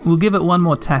 We'll give it one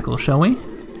more Tackle, shall we?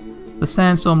 The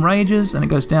Sandstorm rages and it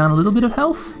goes down a little bit of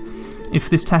health. If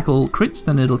this Tackle crits,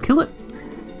 then it'll kill it.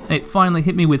 It finally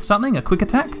hit me with something, a quick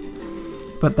attack.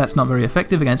 But that's not very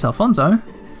effective against Alfonso.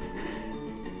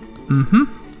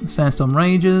 Sandstorm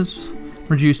rages,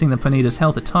 reducing the Ponyta's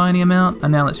health a tiny amount.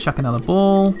 And now let's chuck another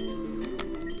ball.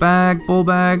 Ball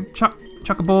bag, chuck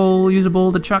a ball, use a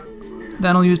ball to chuck.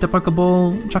 Daniel used a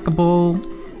Pokeball, chuck a ball.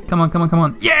 Come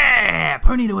on. Yeah!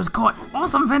 Ponyta was caught.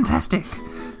 Awesome, fantastic.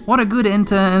 What a good end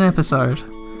to an episode.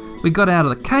 We got out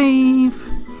of the cave.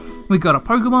 We got a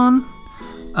Pokemon.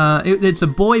 It's a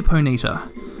boy Ponyta.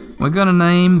 We're gonna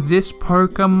name this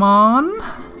Pokemon...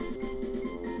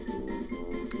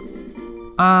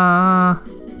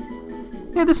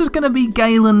 yeah, this is gonna be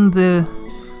Galen the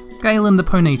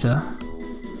Ponyta.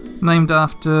 Named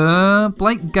after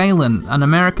Blake Galen, an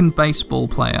American baseball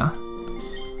player.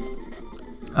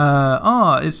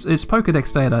 Its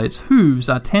Pokedex data. Its hooves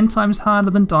are 10 times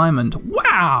harder than Diamond.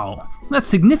 Wow! That's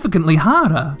significantly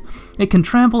harder. It can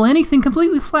trample anything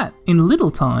completely flat in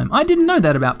little time. I didn't know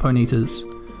that about Ponytas.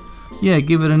 Yeah,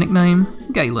 give it a nickname,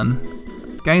 Galen.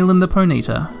 Galen the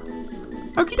Ponyta.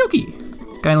 Okie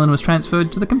dokie. Galen was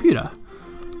transferred to the computer.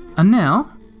 And now,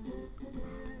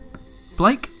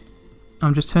 Blake,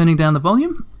 I'm just turning down the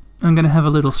volume. I'm going to have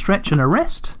a little stretch and a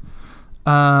rest.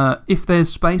 If there's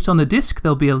space on the disc,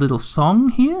 there'll be a little song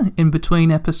here in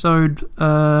between episode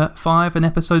 5 and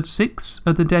episode 6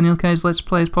 of the Daniel Cage Let's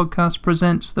Plays podcast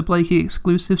presents the Blakey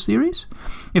exclusive series.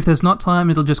 If there's not time,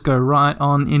 it'll just go right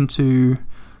on into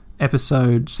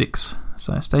episode 6.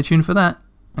 So stay tuned for that.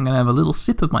 I'm going to have a little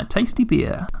sip of my tasty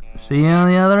beer. See you on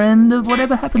the other end of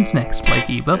whatever happens next,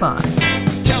 Blakey. Bye-bye.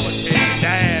 Skeleton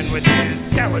Dan with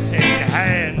his skeleton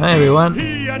hand. Hey, everyone.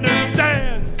 He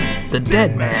understands. The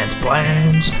dead man's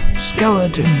plans.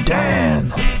 Skeleton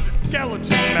Dan. He's a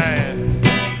skeleton man.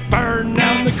 Burn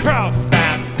down the cross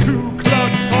by the Ku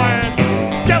Klux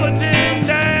Klan. Skeleton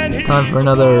Dan. Time for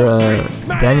another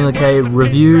Daniel K.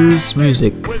 Reviews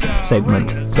music segment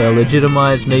to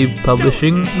legitimize me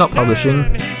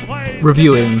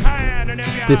reviewing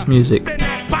this music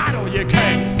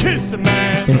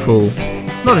in full.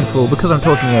 Not in full, because I'm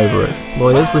talking over it.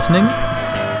 Lawyers listening,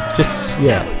 just,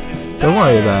 yeah, don't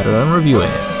worry about it, I'm reviewing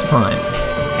it, it's fine.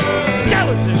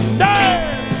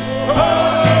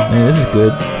 Man, this is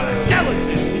good.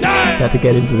 About to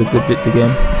get into the good bits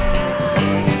again.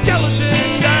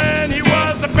 Skeleton Dan, he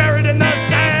was buried in the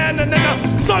sand, and then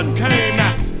the sun came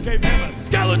out, gave him a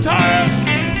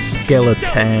skeleton.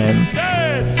 Skeleton.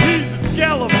 He's a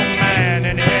skeletal man,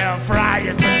 and he'll fry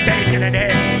you some bacon and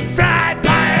egg fried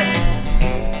pie.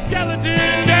 Skeleton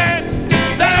Dan,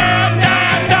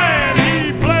 Dan,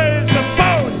 he plays the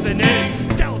bones in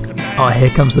his skeleton man. Oh, here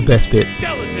comes the best bit.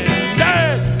 Skeleton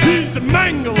Dan, he's a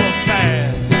Mangala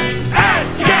fan.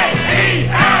 S-K-E-L-E,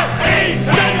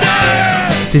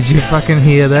 Did you fucking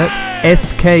hear that?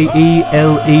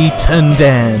 S-K-E-L-E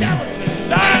Tundan.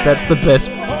 That's the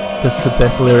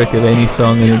best lyric of any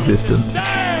song in existence.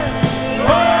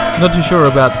 Not too sure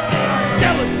about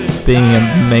being a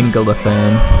Mangala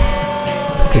fan,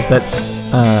 because that's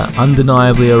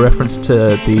undeniably a reference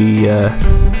to the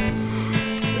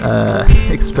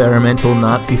experimental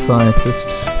Nazi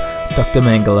scientist Dr.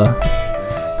 Mengele,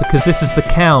 because this is the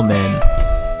Cowmen,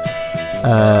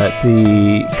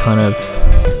 the kind of,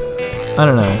 I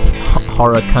don't know,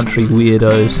 horror country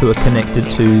weirdos who are connected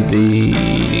to the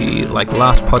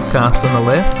last podcast on the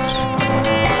left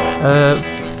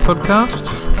podcast,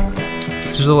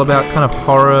 which is all about kind of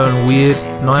horror and weird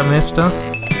nightmare stuff.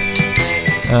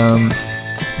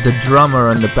 The drummer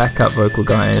and the backup vocal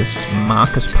guy is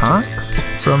Marcus Parks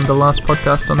from the last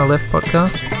podcast on the left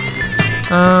podcast,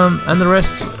 and the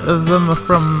rest of them are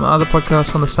from other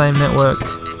podcasts on the same network,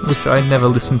 which I never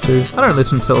listened to. I don't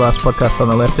listen to the last podcast on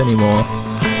the left anymore,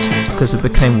 because it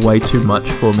became way too much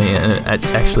for me, and it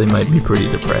actually made me pretty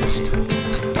depressed.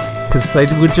 Because they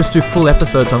would just do full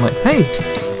episodes on hey,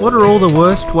 what are all the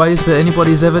worst ways that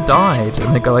anybody's ever died?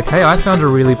 And they go hey, I found a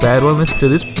really bad one, listen to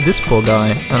this poor guy.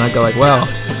 And I go well,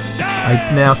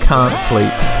 I now can't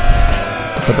sleep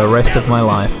for the rest of my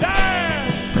life.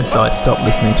 And so I stopped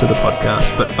listening to the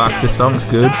podcast. But fuck, this song's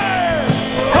good.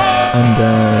 And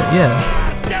yeah.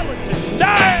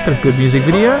 Got a good music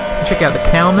video. Check out the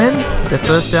Cowmen, their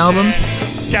first album.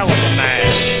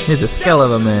 Here's a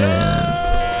Skeleton Man.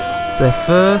 Their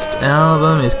first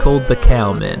album is called The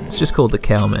Cowmen. It's just called The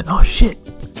Cowmen. Oh shit!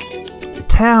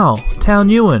 Tao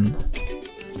Nguyen.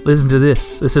 Listen to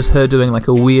this. This is her doing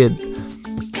a weird,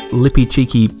 lippy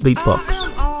cheeky beatbox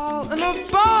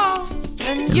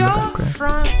in the background.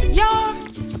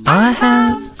 I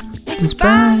have this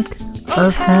bag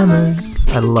of hammers.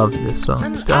 I love this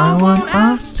song. Still I want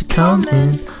us to come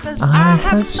in. I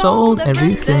have sold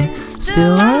everything.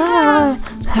 Still I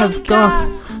have got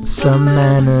some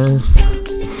manners.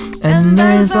 And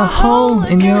there's a hole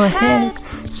in your head.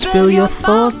 Spill your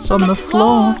thoughts on the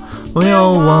floor. We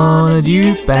all wanted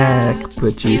you back,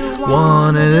 but you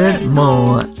wanted it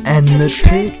more. And the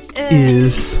trick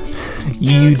is,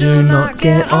 you do not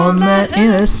get on that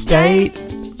interstate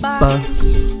bus.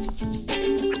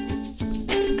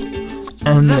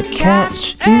 And the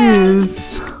catch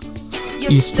is,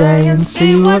 you stay and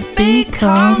see what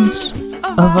becomes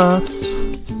of us.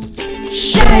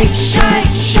 Shake,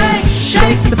 shake, shake,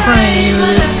 shake the frame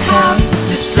of this house.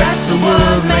 Distress the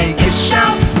world, make it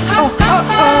shout. Oh, oh,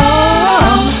 oh,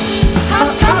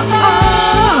 oh, oh,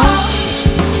 oh.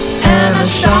 And as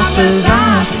sharp as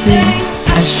I sing,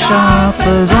 as sharp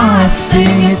as I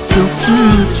sting, it still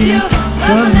soothes you,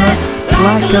 doesn't it?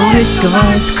 Like a lick of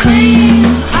ice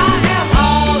cream.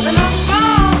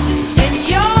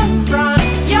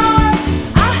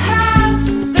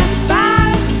 This bag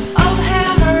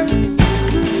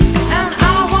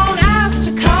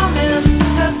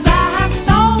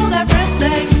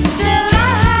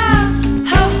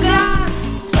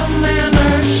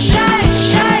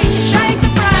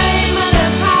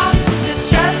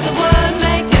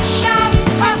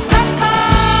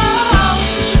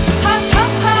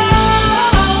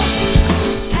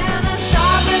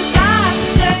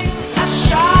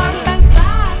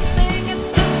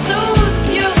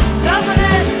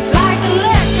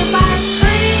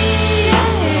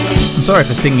I'm sorry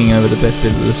for singing over the best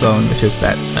bit of the song, which is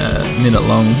that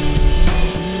minute-long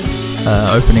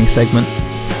opening segment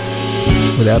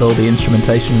without all the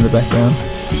instrumentation in the background.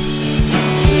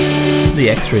 The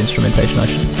extra instrumentation, I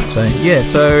should say. Yeah,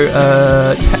 so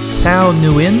Tao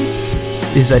Nguyen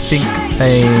is, I think,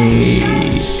 a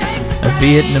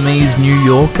Vietnamese New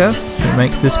Yorker who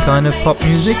makes this kind of pop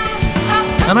music.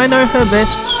 And I know her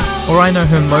best, or I know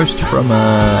her most from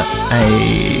a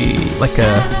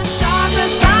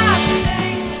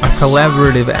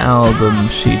collaborative album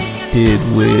she did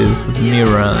with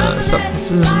Mira. So, this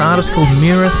is an artist called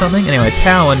Mira something. Anyway,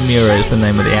 Tao and Mira is the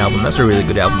name of the album. That's a really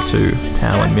good album too,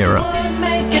 Tao and Mira.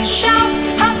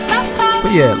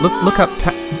 But yeah, look up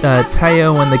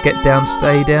Tao and the Get Down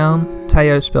Stay Down.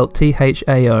 Tao spelled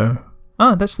Thao.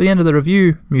 Oh, that's the end of the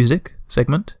review music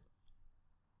segment.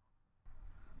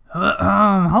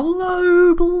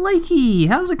 Hello, Blakey.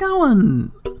 How's it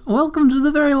going? Welcome to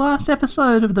the very last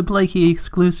episode of the Blakey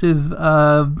exclusive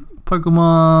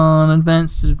Pokemon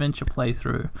Advanced Adventure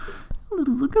playthrough.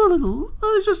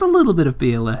 There's just a little bit of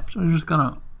beer left. I'm just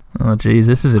gonna... Oh, geez,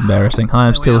 this is embarrassing. Hi,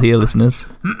 I'm still here, listeners.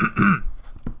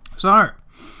 So,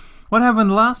 what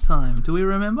happened last time? Do we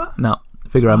remember? No.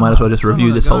 Figure I might as well just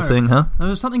review this whole thing, huh? There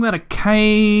was something about a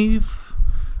cave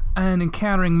and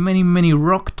encountering many, many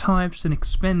rock types and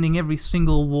expending every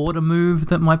single water move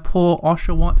that my poor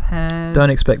Oshawott had. Don't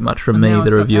expect much from me,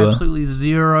 the reviewer. Absolutely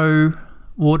zero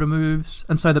water moves.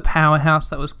 And so the powerhouse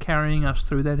that was carrying us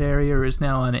through that area is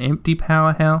now an empty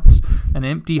powerhouse, an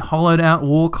empty hollowed out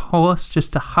walk horse,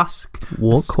 just a husk,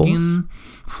 a skin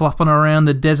flopping around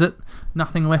the desert,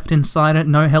 nothing left inside it,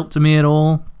 no help to me at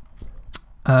all.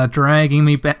 Dragging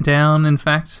me back down, in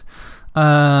fact.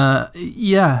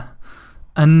 Yeah.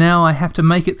 And now I have to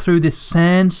make it through this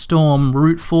sandstorm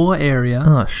Route 4 area.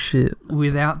 Oh, shit.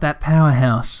 Without that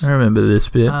powerhouse. I remember this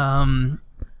bit.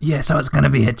 Yeah, so it's going to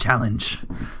be a challenge.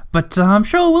 But I'm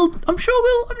sure we'll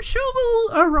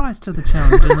rise to the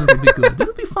challenge and it'll be good.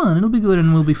 It'll be fun. It'll be good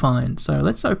and we'll be fine. So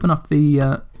let's open up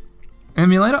the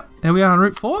emulator. There we are on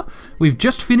Route 4. We've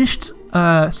just finished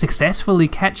successfully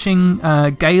catching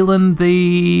Galen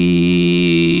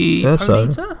the... Urso.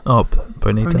 Ponyta? Oh,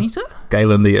 Ponyta?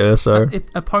 Galen the Urso.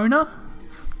 Epona?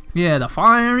 Yeah, the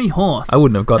fiery horse. I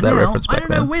wouldn't have got that reference back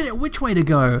then. I don't know which way to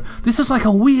go. This is like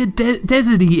a weird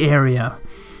deserty area.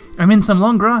 I'm in some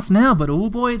long grass now, but oh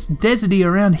boy, it's deserty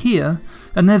around here.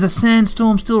 And there's a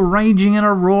sandstorm still raging and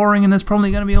a roaring, and there's probably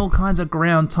going to be all kinds of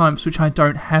ground types, which I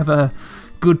don't have a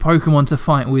good Pokemon to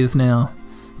fight with now.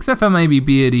 Except for maybe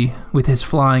Beardy, with his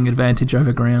flying advantage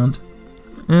over ground.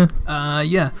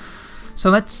 Yeah. So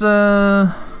let's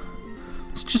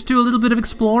just do a little bit of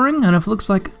exploring, and if it looks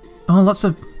like... Oh,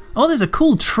 there's a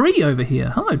cool tree over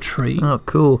here. Hello, tree. Oh,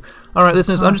 cool. All right,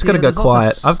 listeners, I'm just going to go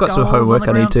quiet. I've got some homework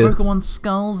I need to... Pokemon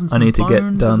skulls and some bones. Get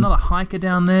done. There's another hiker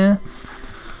down there.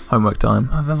 Homework time.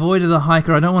 I've avoided the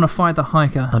hiker. I don't want to fight the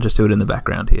hiker. I'll just do it in the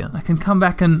background here. I can come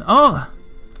back and... Oh,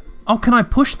 can I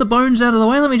push the bones out of the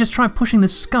way? Let me just try pushing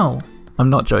this skull. I'm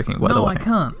not joking, by the way. No, I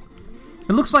can't.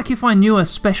 It looks like if I knew a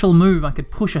special move, I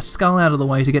could push a skull out of the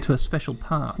way to get to a special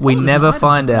path. We never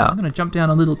find out. I'm going to jump down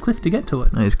a little cliff to get to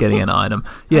it. He's getting an item.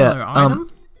 Yeah, hello, item?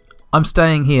 I'm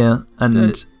staying here and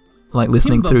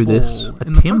listening through this. A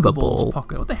timber ball.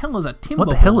 What the hell is a timber ball?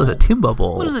 What the hell is a timber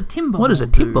ball? What does a timber ball do? What does a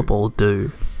timber ball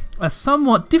do? A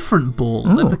somewhat different ball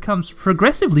that becomes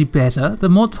progressively better the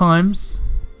more times...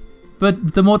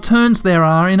 But the more turns there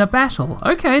are in a battle.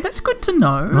 Okay, that's good to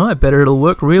know. Right, better it'll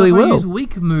work really well. So if I use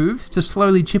weak moves to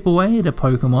slowly chip away at a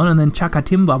Pokemon and then chuck a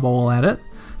timber ball at it,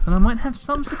 then I might have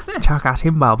some success. Chuck a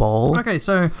timber ball. Okay,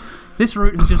 so this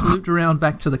route has just looped around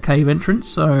back to the cave entrance,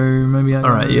 so maybe I...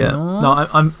 Alright, yeah.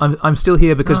 North. No, I'm still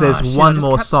here because there's one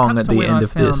more song at the end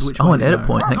of this. Oh, an edit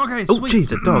point. Okay, oh,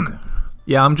 jeez, a dog.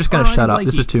 Yeah, I'm just going to shut up.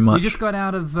 This is too much. We just got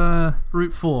out of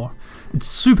Route 4. It's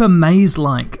super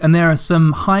maze-like, and there are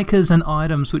some hikers and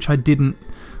items which I didn't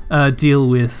deal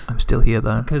with. I'm still here,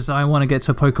 though. Because I want to get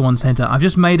to a Pokemon Center. I've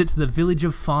just made it to the Village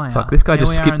of Fire. Fuck, this guy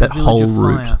just skipped that whole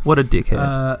route. What a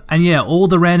dickhead. And yeah, all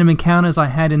the random encounters I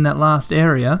had in that last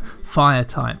area, fire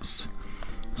types.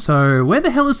 So, where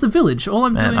the hell is the village? All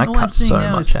I'm doing, all I'm seeing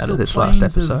now is still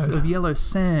plains of yellow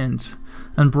sand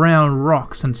and brown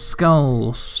rocks and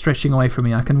skulls stretching away from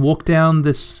me. I can walk down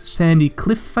this sandy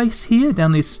cliff face here,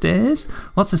 down these stairs.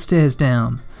 Lots of stairs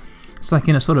down. It's like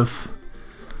in a sort of...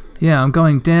 Yeah, I'm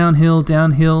going downhill.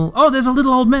 Oh, there's a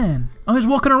little old man. Oh, he's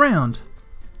walking around.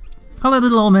 Hello,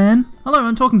 little old man. Hello,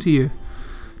 I'm talking to you.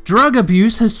 Drug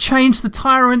abuse has changed the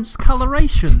tyrant's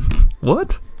coloration.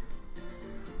 What?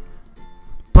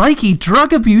 Blakey,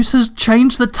 drug abuse has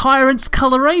changed the tyrant's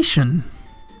coloration.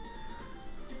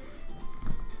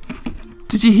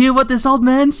 Did you hear what this old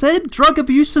man said? Drug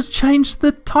abuse has changed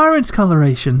the tyrant's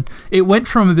coloration. It went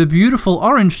from a beautiful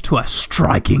orange to a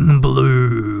striking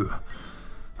blue.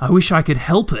 I wish I could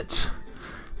help it.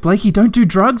 Blakey, don't do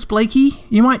drugs, Blakey.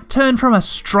 You might turn from a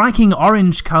striking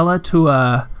orange colour to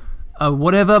a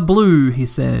whatever blue, he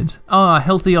said. Oh, a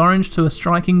healthy orange to a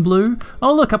striking blue.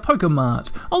 Oh, look, a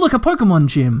Pokemart. Oh, look, a Pokemon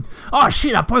gym. Oh,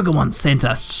 shit, a Pokemon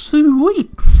Center.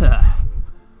 Sweet.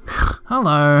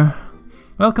 Hello.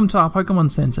 Welcome to our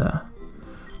Pokemon Center.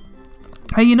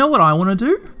 Hey, you know what I want to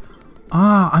do?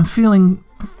 I'm feeling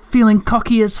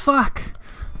cocky as fuck.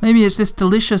 Maybe it's this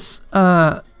delicious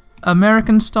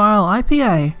American-style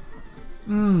IPA.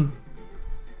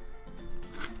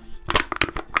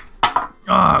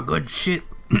 Good shit.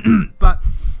 But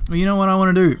you know what I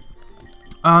want to do?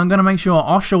 I'm going to make sure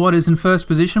Oshawott is in first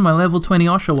position, my level 20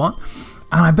 Oshawott.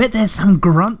 And I bet there's some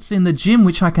grunts in the gym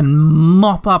which I can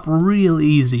mop up real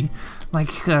easy.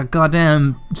 Like a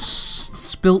goddamn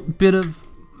spilt bit of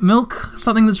milk,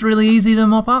 something that's really easy to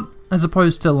mop up. As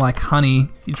opposed to like honey.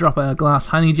 You drop a glass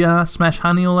honey jar, smash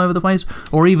honey all over the place.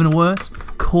 Or even worse,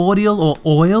 cordial or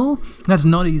oil. That's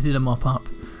not easy to mop up.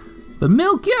 But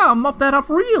milk, yeah, I'll mop that up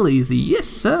real easy. Yes,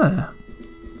 sir.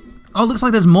 Oh, looks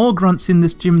like there's more grunts in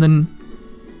this gym than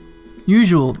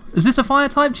usual. Is this a fire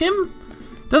type gym?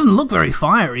 Doesn't look very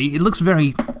fiery. It looks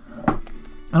very,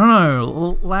 I don't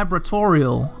know,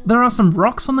 laboratorial. There are some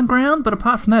rocks on the ground, but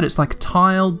apart from that, it's like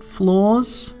tiled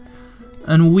floors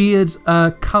and weird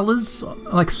colours,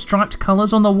 like striped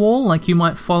colours on the wall, like you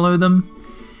might follow them.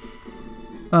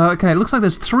 Okay, it looks like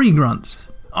there's 3 grunts.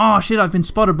 Oh shit, I've been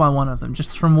spotted by one of them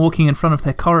just from walking in front of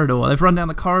their corridor. They've run down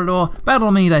the corridor.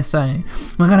 Battle me, they say.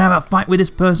 We're going to have a fight with this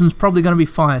person's probably going to be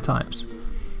fire types.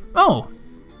 Oh.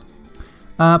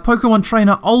 Pokemon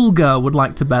trainer Olga would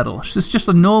like to battle. She's just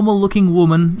a normal looking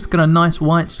woman. She's got a nice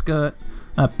white skirt,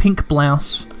 a pink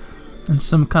blouse, and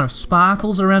some kind of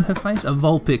sparkles around her face. A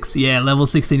Vulpix. Yeah, level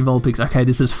 16 Vulpix. Okay,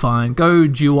 this is fine. Go,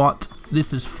 Duot.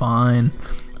 This is fine.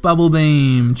 Bubble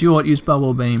Beam. Duot use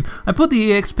Bubble Beam. I put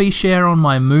the EXP share on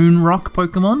my Moonrock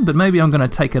Pokemon, but maybe I'm going to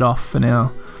take it off for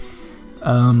now.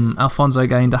 Alfonso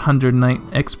gained 108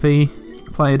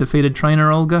 XP. Player defeated trainer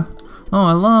Olga. Oh,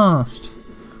 I lost.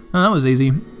 Oh, that was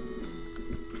easy.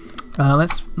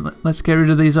 Let's get rid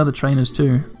of these other trainers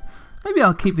too. Maybe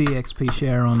I'll keep the EXP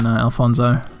share on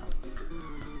Alfonso.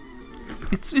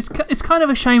 It's kind of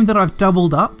a shame that I've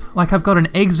doubled up. Like I've got an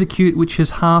Execute which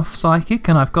is half psychic,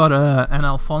 and I've got an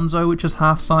Alfonso which is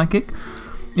half psychic.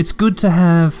 It's good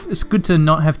to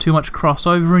not have too much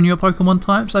crossover in your Pokemon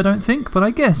types, I don't think, but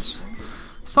I guess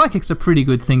Psychic's a pretty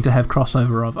good thing to have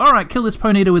crossover of. Alright, kill this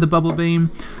Ponyta with a Bubble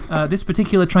Beam. This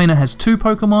particular trainer has 2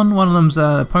 Pokemon. One of them's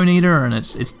a Ponyta, and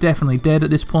it's definitely dead at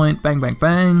this point. Bang, bang,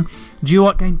 bang.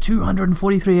 Duot gained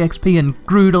 243 XP and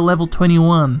grew to level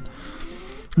 21.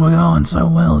 We're going so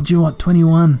well. Duot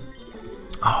 21.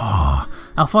 Oh,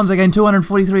 Alfonso gained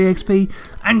 243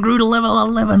 XP and grew to level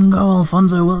 11. Go,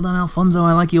 Alfonso. Well done, Alfonso.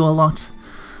 I like you a lot.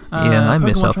 Yeah, I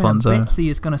miss Alfonso. Betsy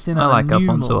is going to send out I like a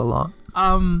Alfonso a lot.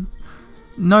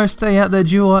 No, stay out there,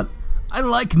 Duot. I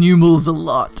like Numels a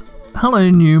lot.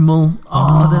 Hello, Numel.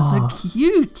 Oh, they're so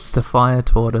cute. The fire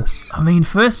tortoise. I mean,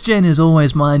 first gen is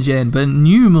always my gen, but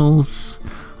Numels...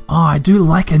 Oh, I do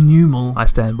like a Numel. I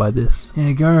stand by this.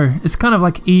 Yeah, go. It's kind of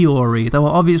like Eeyore. They were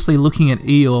obviously looking at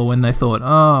Eeyore when they thought,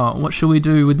 oh, what should we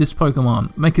do with this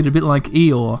Pokemon? Make it a bit like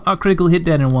Eeyore. Oh, critical hit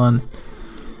dead in 1.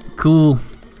 Cool.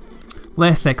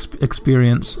 Less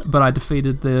experience, but I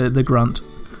defeated the grunt.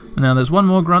 And now there's one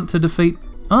more grunt to defeat.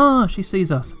 Oh, she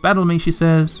sees us. Battle me, she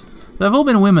says. They've all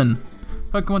been women.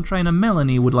 Pokemon trainer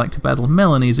Melanie would like to battle.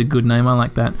 Melanie's a good name, I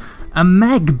like that. A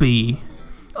Magby.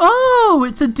 Oh,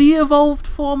 it's a de-evolved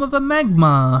form of a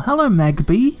Magmar. Hello,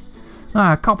 Magby.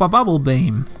 Copper Bubble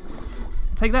Beam.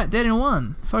 Take that, dead in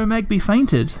 1. Foe Magby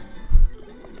fainted.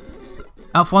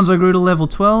 Alfonso grew to level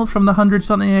 12 from the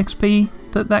 100-something XP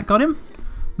that got him.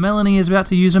 Melanie is about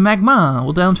to use a Magmar.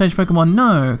 Will down change Pokemon?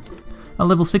 No. A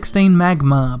level 16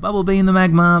 Magmar. Bubble Beam the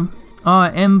Magmar.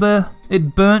 Ember.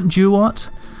 It burnt Duot.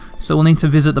 So we'll need to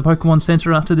visit the Pokemon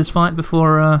Center after this fight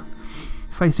before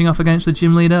facing off against the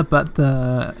gym leader. But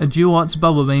the Duot's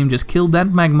Bubble Beam just killed that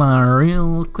Magmar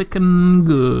real quick and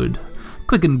good.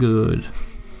 Quick and good.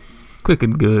 Quick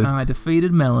and good. I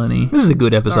defeated Melanie. This is a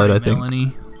good episode, Sorry, I think.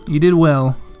 Melanie. You did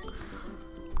well.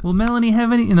 Will Melanie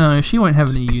have any... No, she won't have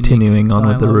any unique Continuing on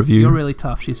with the dialogue. review. You're really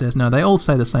tough, she says. No, they all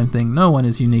say the same thing. No one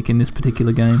is unique in this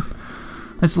particular game.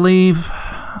 Let's leave.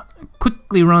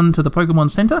 Quickly run to the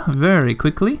Pokemon Center. Very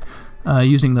quickly.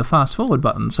 Using the fast forward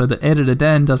button so that editor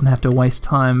Dan doesn't have to waste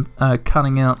time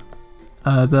cutting out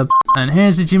the... And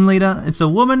here's the gym leader. It's a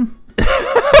woman.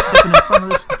 Stepping in front of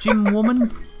this gym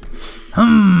woman.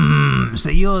 So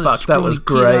you're the Fuck, that was scrawny kid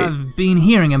great. I've been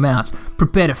hearing about.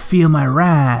 Prepare to feel my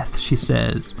wrath, she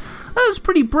says. That was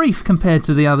pretty brief compared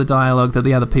to the other dialogue that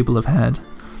the other people have had.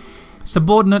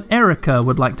 Subordinate Erica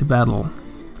would like to battle.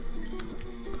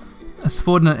 A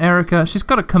subordinate Erica, she's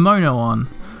got a kimono on.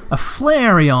 A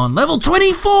Flareon, level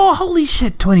 24! Holy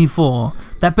shit, 24.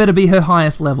 That better be her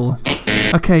highest level.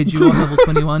 Okay, Duo level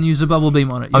 21, use a bubble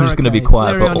beam on it. I'm just going to be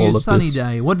quiet for Flareon, all use of Sunny this.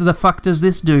 Day. What the fuck does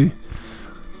this do?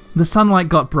 The sunlight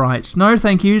got bright. No,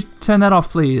 thank you. Turn that off,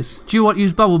 please. Duo,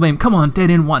 use bubble beam. Come on, dead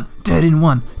in one. Dead in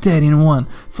one. Dead in one.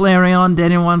 Flareon,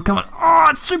 dead in one. Come on. Oh,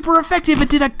 it's super effective. It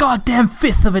did a goddamn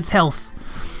fifth of its health.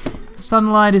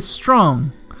 Sunlight is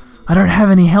strong. I don't have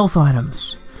any health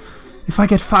items. If I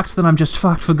get fucked, then I'm just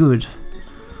fucked for good.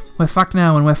 We're fucked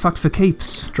now and we're fucked for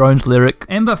keeps. Drone's lyric.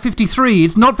 Ember 53,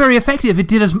 it's not very effective. It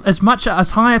did as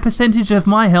high a percentage of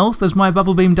my health as my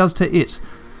bubble beam does to it.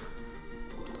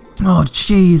 Oh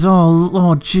jeez,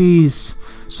 oh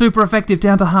jeez. Super effective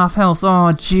down to half health,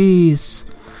 oh jeez.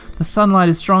 The sunlight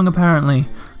is strong apparently.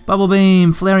 Bubble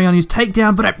beam, Flareon use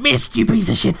takedown, but I missed, you piece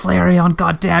of shit Flareon,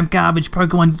 goddamn garbage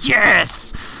Pokemon,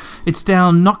 yes! It's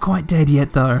down, not quite dead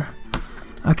yet though.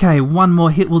 Okay, one more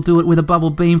hit will do it with a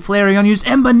bubble beam. Flareon, use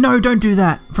Ember. No, don't do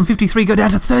that. From 53, go down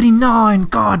to 39.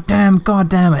 God damn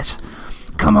it.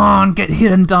 Come on, get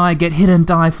hit and die,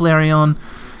 Flareon.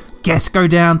 Yes, go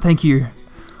down, thank you.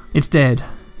 It's dead.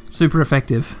 Super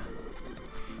effective.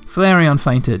 Flareon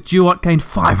fainted. Duot gained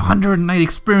 508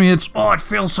 experience. Oh, it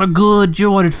feels so good.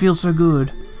 Duot, it feels so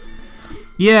good.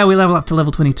 Yeah, we level up to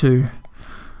level 22.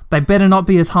 They better not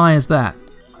be as high as that.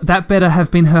 That better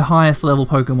have been her highest level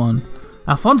Pokemon.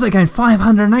 Alfonso gained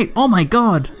 508. Oh my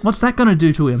god. What's that going to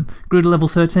do to him? Grew to level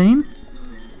 13.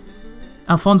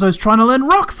 Alfonso's trying to learn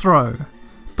Rock Throw,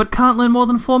 but can't learn more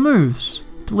than 4 moves.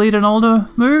 Delete an older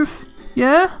move?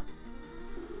 Yeah?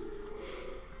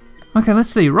 Okay, let's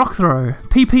see. Rock Throw.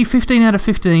 PP 15 out of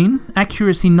 15.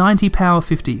 Accuracy 90, power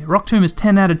 50. Rock Tomb is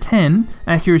 10 out of 10.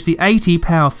 Accuracy 80,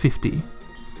 power 50.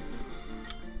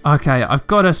 Okay, I've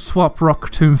got to swap Rock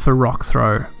Tomb for Rock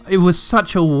Throw. It was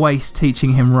such a waste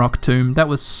teaching him Rock Tomb. That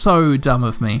was so dumb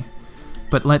of me.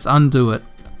 But let's undo it.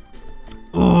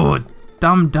 Oh,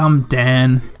 dumb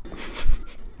Dan.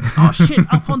 Oh shit,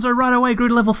 Alfonso right away grew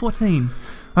to level 14.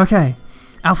 Okay,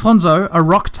 Alfonso, a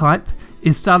rock type,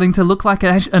 is starting to look like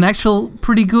an actual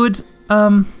pretty good,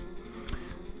 a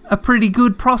pretty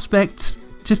good prospect,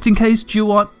 just in case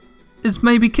Duot is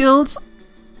maybe killed.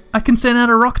 I can send out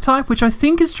a rock type, which I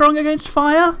think is strong against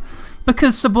fire,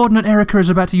 because subordinate Erica is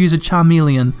about to use a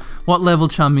Charmeleon. What level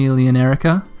Charmeleon,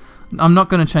 Erica? I'm not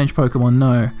going to change Pokemon,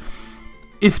 no.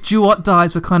 If Duot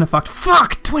dies, we're kind of fucked.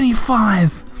 Fuck!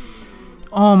 25!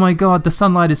 Oh my god, the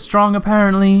sunlight is strong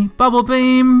apparently. Bubble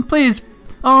Beam, please.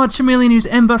 Oh, Charmeleon used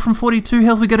Ember from 42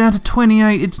 health. We go down to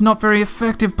 28. It's not very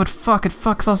effective, but fuck, it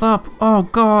fucks us up. Oh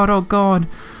god, oh god.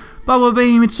 Bubble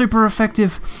Beam, it's super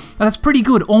effective. That's pretty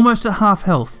good, almost at half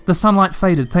health. The sunlight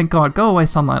faded, thank god. Go away,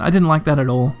 sunlight. I didn't like that at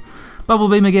all. Bubble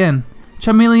Beam again.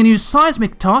 Charmeleon used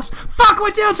Seismic Toss. Fuck, we're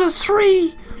down to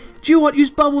 3! Duot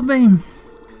used Bubble Beam.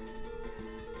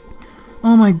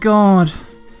 Oh my god.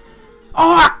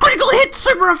 Oh, critical hit,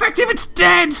 super effective, it's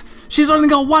dead! She's only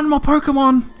got 1 more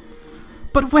Pokemon.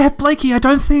 But where, Blakey, I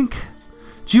don't think.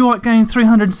 Duot gained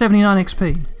 379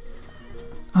 XP.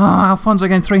 Oh, Alfonso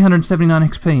gained 379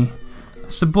 XP.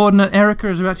 Subordinate Erica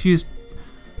is about to use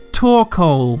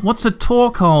Torkoal. What's a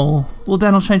Torkoal? Will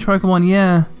Daniel change Pokemon?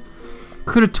 Yeah.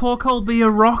 Could a Torkoal be a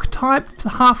rock type?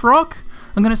 Half rock?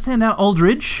 I'm going to send out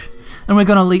Aldridge, and we're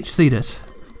going to Leech Seed it.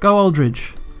 Go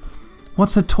Aldridge.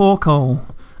 What's a Torkoal?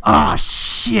 Oh,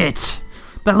 shit!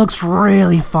 That looks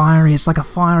really fiery. It's like a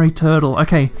fiery turtle.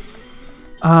 Okay.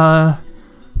 How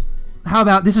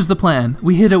about this is the plan.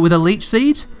 We hit it with a Leech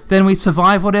Seed, then we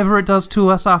survive whatever it does to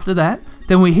us after that,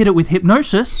 then we hit it with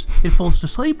Hypnosis, it falls to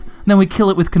sleep, and then we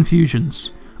kill it with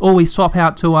Confusions. Or we swap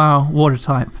out to our water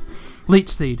type. Leech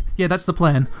Seed. Yeah, that's the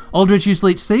plan. Aldridge used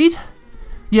Leech Seed?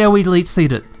 Yeah, we Leech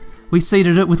Seed it. We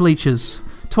seeded it with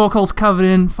leeches. Torkoal's covered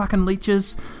in fucking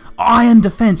leeches. Iron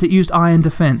Defense. It used Iron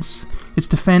Defense. Its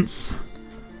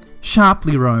defense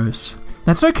sharply rose.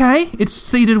 That's okay. It's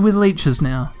seeded with leeches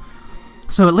now.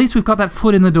 So at least we've got that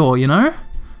foot in the door, you know?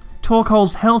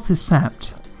 Torkoal's health is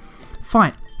sapped.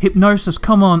 Fight. Hypnosis.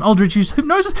 Come on. Aldridge use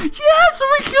Hypnosis. Yes!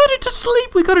 We got it to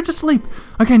sleep. We got it to sleep.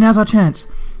 Okay, now's our chance.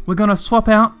 We're going to swap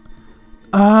out.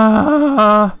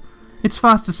 It's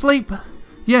fast asleep.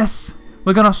 Yes.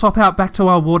 We're going to swap out back to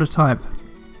our water type.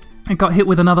 It got hit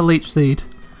with another Leech Seed.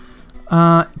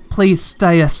 Please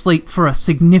stay asleep for a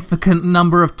significant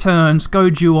number of turns. Go,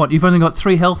 Duot. You've only got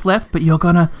 3 health left, but you're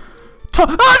gonna...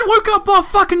 it woke up! Oh,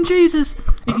 fucking Jesus!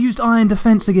 It used Iron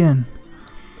Defense again.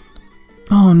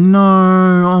 Oh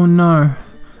no.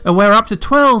 We're up to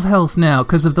 12 health now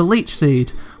because of the leech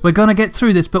seed. We're going to get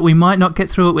through this, but we might not get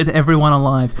through it with everyone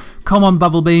alive. Come on,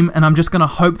 Bubble Beam, and I'm just going to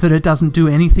hope that it doesn't do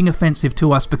anything offensive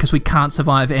to us because we can't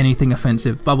survive anything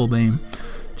offensive. Bubble Beam.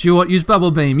 Duot, use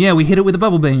Bubble Beam. Yeah, we hit it with a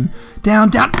Bubble Beam. Down.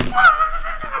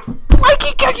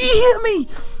 Blakey, can you hear me?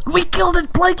 We killed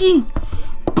it, Blakey.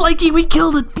 Blakey, we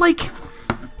killed it, Blake.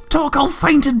 Torkoal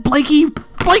fainted, Blakey.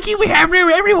 Blakey,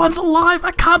 everyone's alive.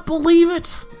 I can't believe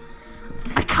it.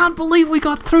 I can't believe we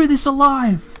got through this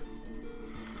alive.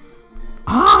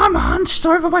 I'm hunched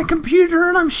over my computer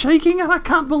and I'm shaking and I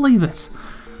can't believe it.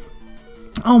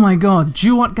 Oh my god.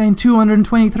 Duot gained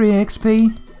 223 XP.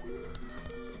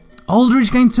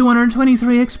 Aldridge gained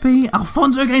 223 XP.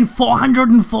 Alfonso gained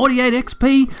 448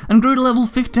 XP and grew to level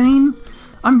 15.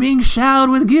 I'm being showered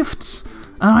with gifts.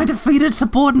 And I defeated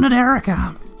subordinate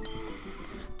Erica.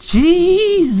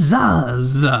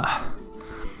 Jesus.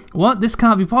 What? This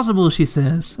can't be possible, she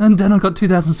says. And then I got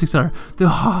 2,600.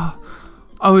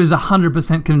 I was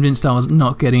 100% convinced I was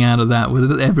not getting out of that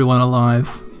with everyone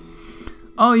alive.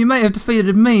 Oh, you may have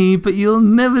defeated me, but you'll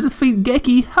never defeat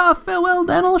Geki. Farewell,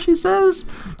 Daniel, she says.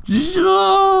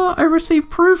 I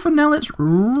received proof, and now let's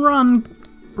run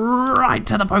right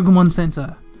to the Pokemon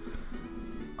Center.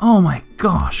 Oh my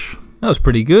gosh. That was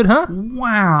pretty good, huh?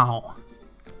 Wow.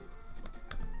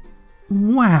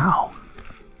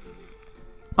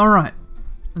 Alright.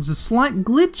 There's a slight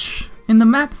glitch in the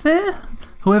map there.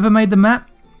 Whoever made the map,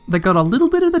 they got a little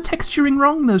bit of the texturing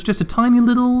wrong. There was just a tiny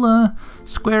little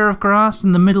square of grass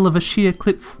in the middle of a sheer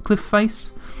cliff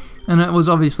face. And it was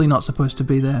obviously not supposed to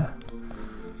be there.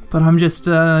 But I'm just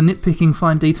nitpicking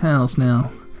fine details now.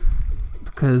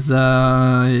 Because,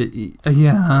 I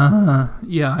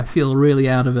feel really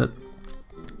out of it.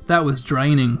 That was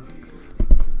draining.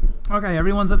 Okay,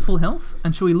 everyone's at full health,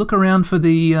 and shall we look around for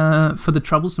the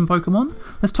troublesome Pokemon?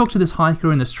 Let's talk to this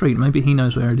hiker in the street. Maybe he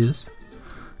knows where it is.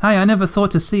 Hey, I never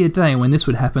thought to see a day when this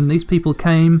would happen. These people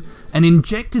came and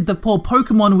injected the poor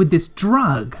Pokemon with this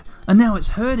drug, and now it's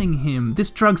hurting him. This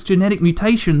drug's genetic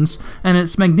mutations and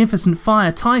its magnificent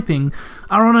fire typing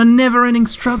are on a never-ending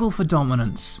struggle for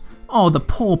dominance. Oh, the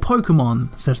poor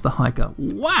Pokemon, says the hiker.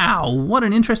 Wow, what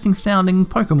an interesting sounding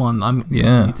Pokemon I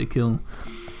need to kill.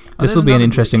 This will be an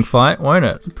interesting fight, won't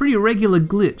it? It's a pretty irregular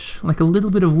glitch, like a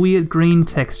little bit of weird green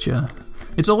texture.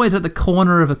 It's always at the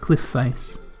corner of a cliff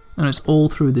face, and it's all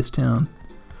through this town.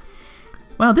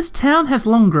 Wow, this town has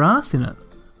long grass in it.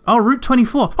 Oh, Route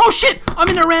 24. Oh shit! I'm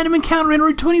in a random encounter in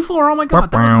Route 24. Oh my god,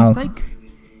 that was a mistake.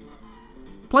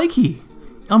 Blakey,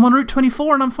 I'm on Route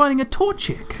 24 and I'm fighting a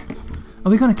Torchic. Are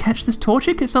we going to catch this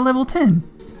Torchic? It's a level 10.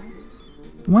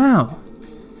 Wow.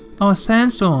 Oh, a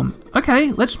Sandstorm.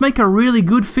 Okay, let's make a really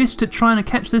good fist at trying to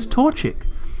catch this Torchic.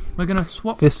 We're going to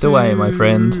swap Fist away, my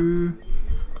friend.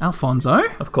 Alfonso.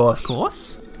 Of course. Of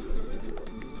course.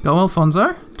 Go,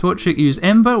 Alfonso. Torchic used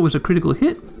Ember. It was a critical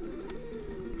hit.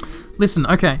 Listen,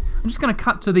 okay. I'm just going to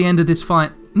cut to the end of this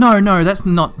fight. No, that's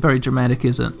not very dramatic,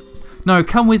 is it? No,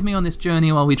 come with me on this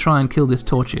journey while we try and kill this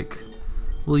Torchic.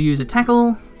 We'll use a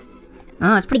tackle.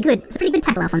 Oh, it's pretty good. It's a pretty good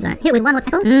tackle, Alfonso. Hit with one more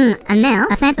tackle. And now,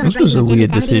 a Sandstorm is This was a weird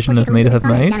decision of me to have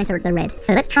made. Down into the red.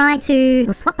 So let's try to...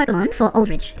 We'll swap Pokemon for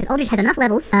Aldridge. Because Aldridge has enough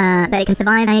levels that it can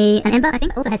survive an Ember, I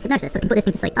think. Also has Hypnosis, so we can put this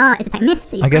thing to sleep. Its attack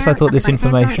missed. I guess I thought this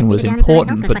information was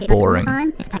important, but boring.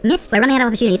 Its attack missed. We're running out of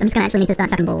opportunities. I'm just going to actually need to start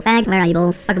chucking balls. Bag, where are you,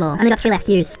 balls? Pokeball. Only got 3 left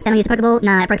to use. Then we use a Pokeball.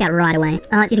 Nah, it broke out right away.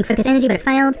 It's using Focus Energy, but it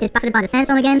failed. It's buffeted by the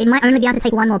Sandstorm again. It might only be able to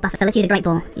take one more buffer, so let's use a Great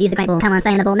Ball. Use the Great Ball. Come on,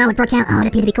 stay in the ball. No, it broke out. Oh, it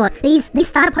appeared to be caught. These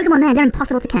starter Pokemon, man, they're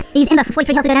impossible to catch. These Ember for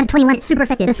 43 health to go down to 21. It's super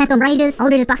effective. The Sandstorm rages.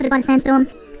 Aldridge is buffeted by the Sandstorm.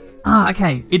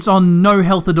 Okay. It's on no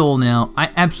health at all now. I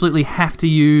absolutely have to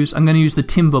use... I'm going to use the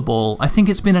Timber Ball. I think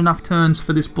it's been enough turns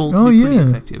for this ball to be pretty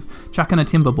effective. Chuck in a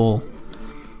Timber Ball.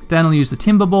 Dan will use the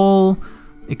Timber Ball.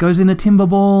 It goes in the Timber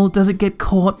Ball. Does it get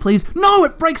caught, please? No,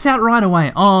 it breaks out right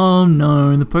away. Oh,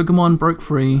 no. The Pokemon broke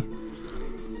free.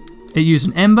 It used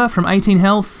an Ember from 18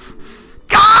 health.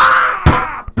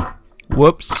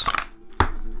 Whoops.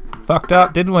 Fucked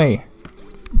up, didn't we?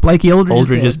 Blakey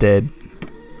Aldridge is dead.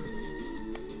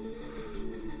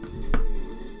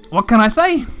 What can I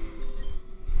say?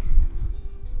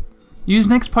 Use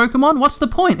next Pokemon? What's the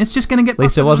point? It's just going to get... At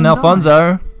least it wasn't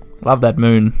Alfonso. Love that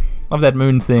moon. Love that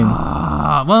moon thing.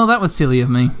 Well, that was silly of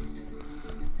me.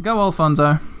 Go,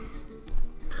 Alfonso.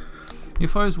 Your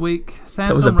foe's weak. Sandstorm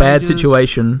that was a bad rages.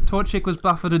 situation. Torchic was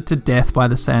buffeted to death by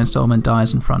the Sandstorm and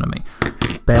dies in front of me.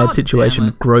 Bad God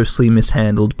situation, grossly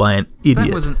mishandled by an idiot.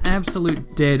 That was an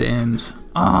absolute dead end.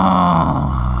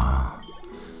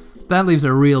 That leaves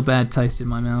a real bad taste in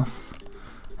my mouth.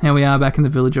 Here we are back in the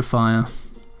Village of Fire.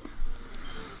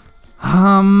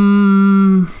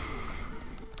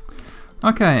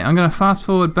 Okay, I'm going to fast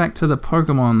forward back to the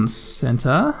Pokemon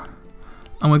Center,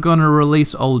 and we're going to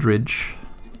release Aldridge.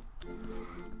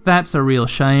 That's a real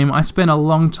shame. I spent a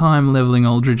long time leveling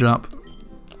Aldridge up.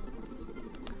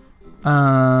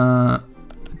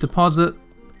 Deposit.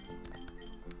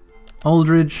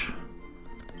 Aldridge.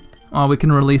 Oh, we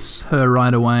can release her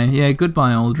right away. Yeah,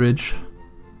 goodbye, Aldridge.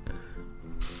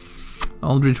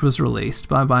 Aldridge was released.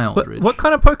 Bye-bye, Aldridge. What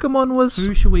kind of Pokemon was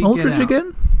Who should we Aldridge get out?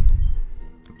 again?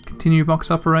 Continue box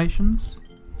operations?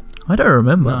 I don't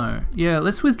remember. No. Yeah,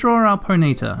 let's withdraw our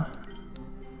Ponyta.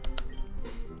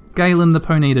 Galen the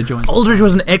Ponyta joins. Aldridge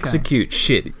was an execute.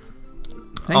 Shit.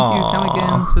 Thank you, come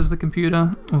again, says the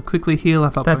computer. We'll quickly heal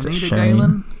up our That's a Ponyta, shame.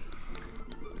 Galen.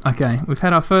 Okay, we've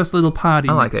had our first little party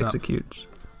I like mix-up. executes.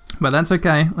 But that's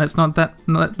okay. Let's not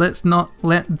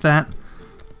let that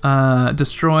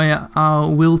destroy our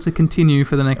will to continue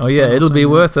for the next. Oh yeah, 10 or it'll so be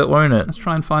minutes. worth it, won't it? Let's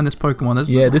try and find this Pokemon. There's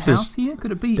a Yeah, little this house is here.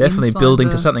 Could it be definitely inside building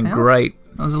the to something house? great.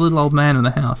 There's a little old man in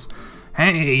the house.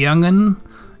 Hey, young'un,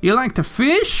 you like to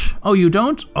fish? Oh, you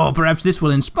don't? Oh, perhaps this will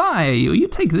inspire you. You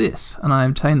take this, and I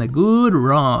obtain the good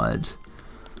rod.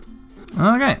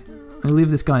 Okay, I leave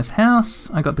this guy's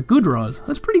house. I got the good rod.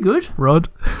 That's pretty good. Rod.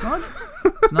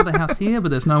 There's another house here, but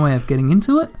there's no way of getting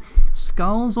into it.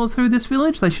 Skulls all through this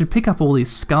village? They should pick up all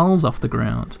these skulls off the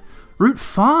ground. Route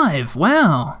 5,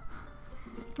 wow.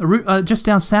 A route, just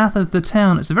down south of the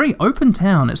town. It's a very open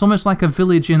town. It's almost like a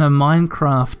village in a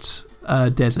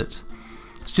Minecraft desert.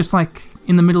 It's just like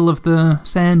in the middle of the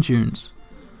sand dunes.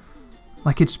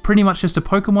 Like it's pretty much just a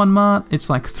Pokemon mart. It's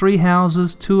like 3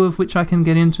 houses, 2 of which I can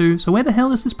get into. So where the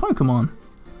hell is this Pokemon?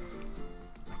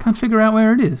 I can't figure out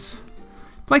where it is.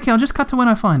 Blakey, I'll just cut to when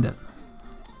I find it.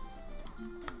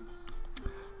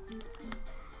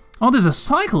 Oh, there's a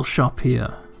cycle shop here.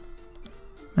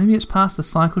 Maybe it's past the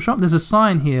cycle shop. There's a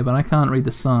sign here, but I can't read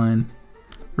the sign.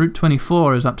 Route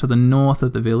 24 is up to the north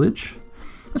of the village.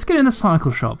 Let's get in the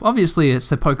cycle shop. Obviously,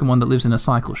 it's a Pokemon that lives in a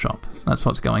cycle shop. That's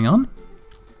what's going on.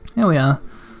 Here we are.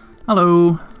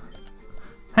 Hello.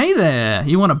 Hey there,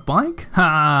 you want a bike?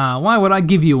 Ha, why would I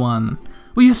give you one?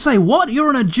 Well, you say what? You're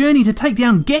on a journey to take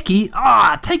down Geki?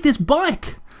 Ah, take this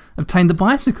bike. Obtained the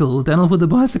bicycle. Daniel put the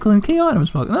bicycle in key items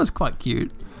pocket. That was quite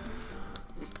cute.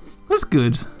 That's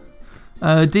good.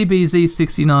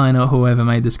 DBZ69 or whoever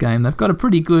made this game, they've got a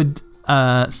pretty good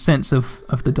sense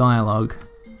of the dialogue.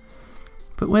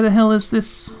 But where the hell is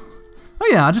this? Oh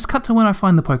yeah, I just cut to when I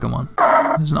find the Pokemon.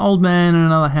 There's an old man in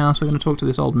another house. We're going to talk to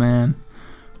this old man.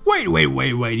 Wait,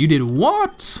 you did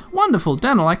what? Wonderful,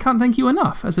 Daniel, I can't thank you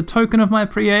enough. As a token of my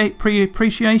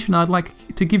appreciation, I'd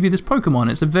like to give you this Pokemon.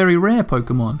 It's a very rare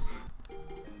Pokemon.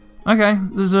 Okay,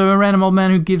 there's a random old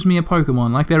man who gives me a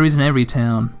Pokemon, like there is in every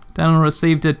town. Daniel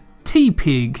received a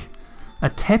T-Pig. A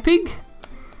Tepig?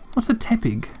 What's a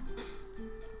Tepig?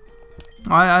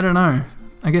 I don't know.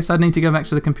 I guess I'd need to go back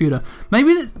to the computer.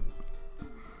 Maybe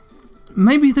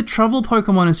the trouble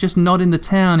Pokemon is just not in the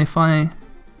town if I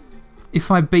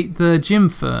beat the gym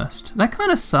first. That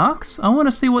kind of sucks. I want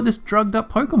to see what this drugged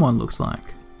up Pokemon looks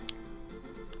like.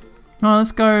 Oh,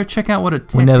 let's go check out what a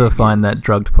Tepig We never find that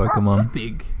drugged Pokemon.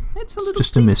 Tepig. It's a little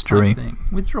just a pig mystery. type thing.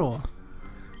 Withdraw.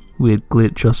 Weird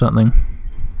glitch or something.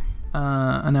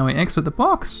 And now we exit the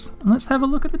box, and let's have a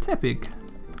look at the Tepig.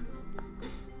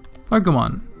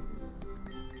 Pokemon.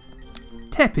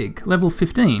 Tepig, level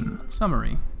 15.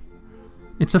 Summary.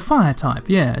 It's a fire type,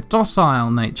 yeah. Docile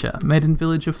nature, made in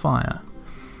Village of Fire.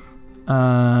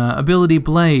 Ability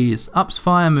Blaze, ups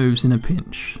fire moves in a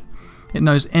pinch. It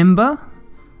knows Ember,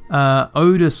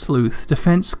 Odor Sleuth,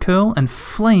 Defense Curl, and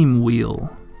Flame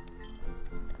Wheel.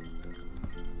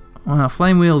 Wow,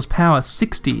 Flame Wheel's power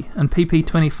 60 and PP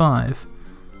 25.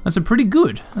 That's a pretty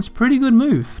good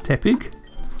move, Tepig.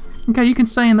 Okay, you can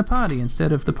stay in the party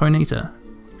instead of the Ponyta.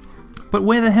 But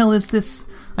where the hell is this?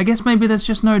 I guess maybe there's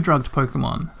just no drugged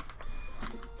Pokemon.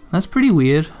 That's pretty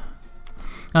weird.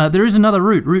 There is another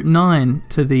route, Route 9,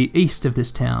 to the east of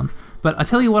this town. But I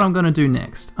tell you what I'm going to do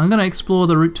next. I'm going to explore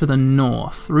the route to the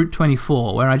north, Route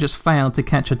 24, where I just failed to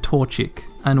catch a Torchic,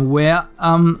 and where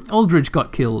Aldridge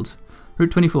got killed.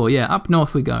 Route 24, yeah, up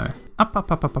north we go. Up.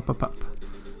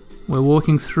 We're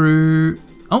walking through...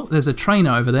 Oh, there's a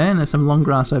trainer over there, and there's some long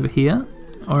grass over here.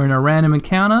 Or in a random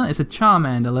encounter, it's a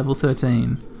Charmander, level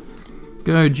 13.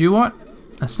 Go, Duot.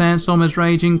 A sandstorm is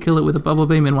raging, kill it with a bubble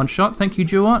beam in one shot. Thank you,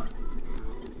 Duot.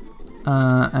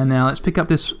 And now let's pick up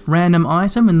this random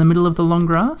item in the middle of the long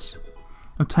grass.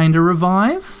 Obtained a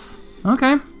revive.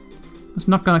 Okay. It's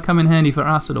not going to come in handy for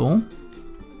us at all.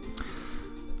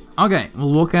 Okay,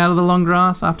 we'll walk out of the long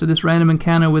grass after this random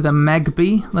encounter with a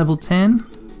Magby, level 10.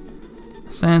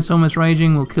 Sandstorm is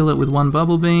raging, we'll kill it with one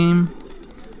bubble beam.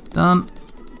 Done.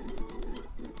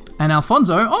 And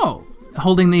Alfonso,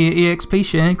 holding the EXP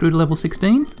share, grew to level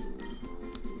 16.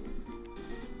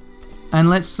 And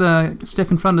let's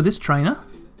step in front of this trainer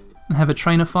and have a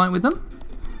trainer fight with them.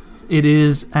 It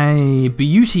is a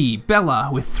Beauty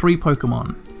Bella with 3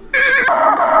 Pokemon.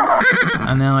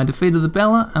 And now I defeated the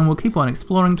Bella, and we'll keep on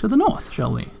exploring to the north,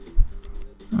 shall we?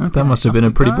 Okay, That must have been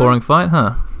a pretty boring fight,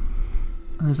 huh?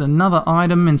 There's another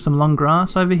item in some long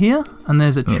grass over here, and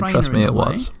there's a Yeah, trainer trust me, in the it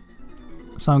way. was.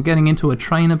 So I'm getting into a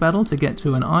trainer battle to get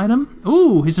to an item.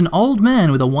 Ooh, he's an old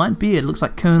man with a white beard. Looks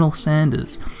like Colonel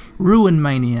Sanders. Ruin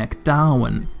Maniac,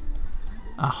 Darwin.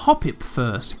 A Hoppip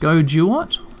first. Go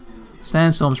Duot.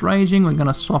 Sandstorm's Raging. We're going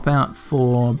to swap out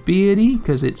for Beardy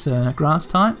because it's a grass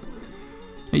type.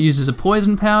 It uses a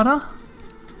poison powder.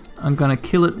 I'm going to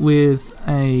kill it with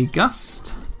a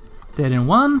Gust. Dead in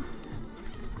 1.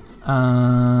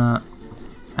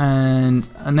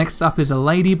 And next up is a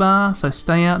Ladybar, so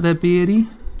stay out there, Beardy.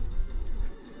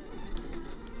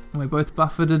 We're both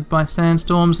buffeted by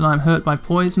sandstorms, and I'm hurt by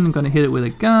poison. I'm going to hit it with a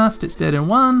Gust. It's dead in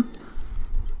 1.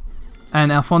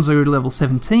 And Alfonso grew to level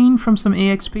 17 from some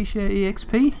EXP share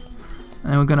EXP.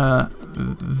 And we're going to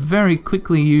very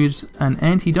quickly use an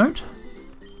antidote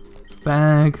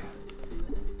bag,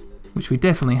 which we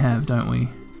definitely have, don't we?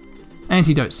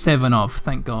 Antidote 7 of,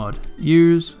 thank God.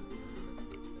 Use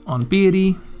on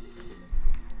Beardy.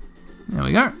 There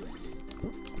we go.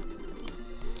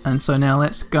 And so now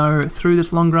let's go through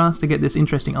this long grass to get this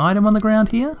interesting item on the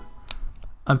ground here.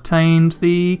 Obtained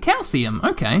the calcium.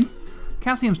 Okay.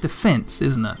 Calcium's defense,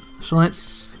 isn't it? So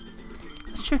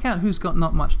let's check out who's got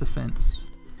not much defense.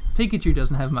 Pikachu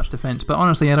doesn't have much defense, but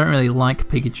honestly I don't really like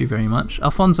Pikachu very much.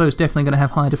 Alfonso is definitely going to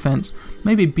have high defense.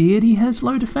 Maybe Beardy has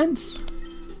low defense?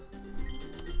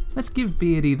 Let's give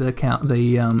Beardy the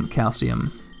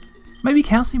calcium. Maybe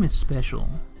calcium is special.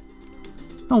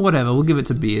 Oh, whatever, we'll give it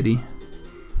to Beardy.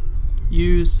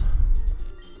 Use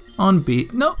on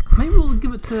Beard. No, maybe we'll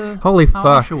give it to Holy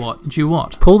fuck.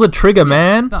 Duot. Pull the trigger,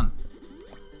 man! Done.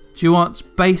 Duot's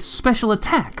base special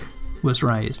attack was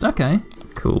raised. Okay.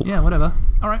 Cool. Yeah, whatever.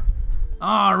 Alright.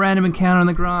 Random encounter in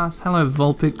the grass. Hello,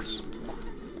 Vulpix.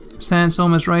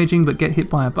 Sandstorm is raging, but get hit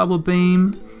by a bubble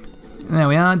beam. There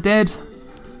we are, dead.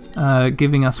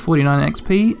 Giving us 49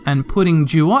 XP and putting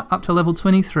Duot up to level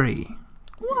 23.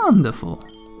 Wonderful.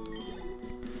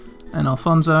 And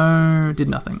Alfonso did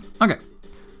nothing. Okay.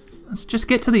 Let's just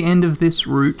get to the end of this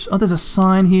route. Oh, there's a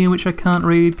sign here which I can't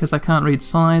read because I can't read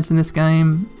signs in this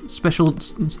game. Special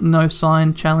no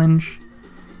sign challenge.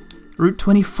 Route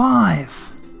 25.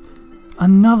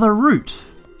 Another route.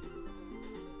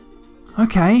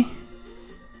 Okay.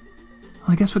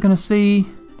 I guess we're going to see...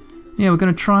 Yeah, we're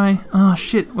going to try... Oh,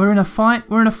 shit. We're in a fight.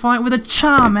 We're in a fight with a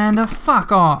Charmander.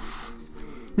 Fuck off.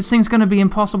 This thing's going to be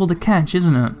impossible to catch,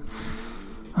 isn't it?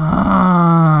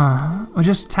 Or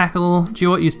just tackle.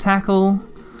 Duot use tackle.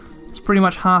 It's pretty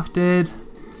much half dead.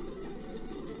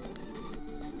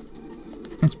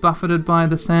 It's buffeted by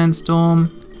the sandstorm.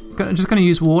 Just going to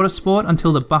use water sport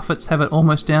until the buffets have it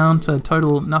almost down to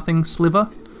total nothing sliver.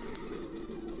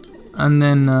 And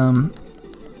then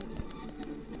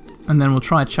we'll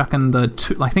try chucking the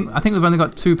two. I think we've only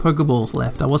got 2 Pokeballs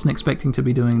left. I wasn't expecting to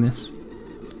be doing this.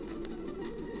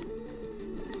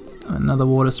 Another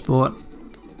water sport.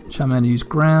 Charmander use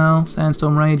Growl.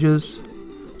 Sandstorm rages.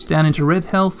 It's down into red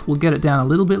health. We'll get it down a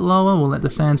little bit lower. We'll let the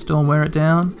sandstorm wear it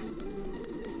down.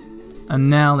 And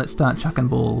now let's start chucking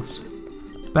balls.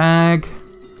 Bag.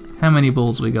 How many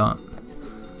balls we got?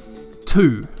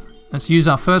 2. Let's use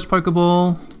our first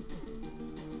Pokeball.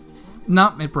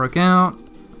 Nope, it broke out.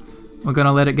 We're going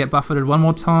to let it get buffeted one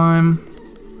more time.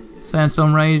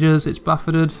 Sandstorm rages. It's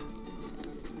buffeted.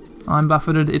 I'm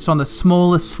buffeted. It's on the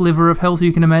smallest sliver of health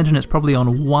you can imagine. It's probably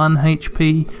on 1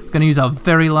 HP. We're going to use our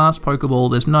very last Pokeball.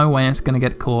 There's no way it's going to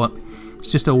get caught.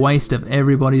 It's just a waste of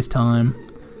everybody's time.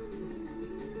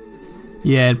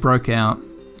 Yeah, it broke out.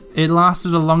 It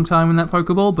lasted a long time in that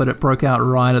Pokeball, but it broke out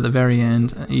right at the very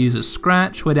end. It uses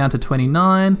Scratch. We're down to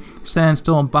 29.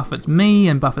 Sandstorm buffets me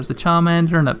and buffets the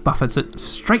Charmander, and it buffets it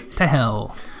straight to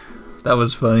hell. That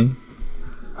was funny.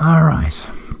 Alright.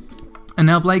 And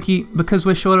now, Blakey, because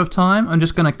we're short of time, I'm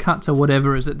just going to cut to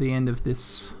whatever is at the end of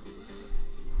this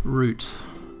route.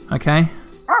 Okay?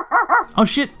 Oh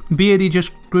shit, Beardy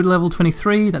just grew to level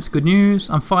 23. That's good news.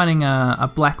 I'm fighting a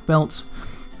black belt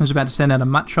who's about to send out a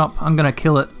Machop. I'm going to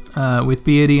kill it with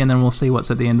Beardy, and then we'll see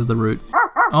what's at the end of the route.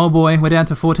 Oh boy, we're down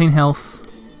to 14 health.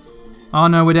 Oh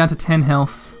no, we're down to 10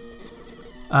 health.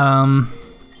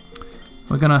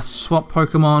 We're going to swap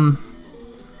Pokemon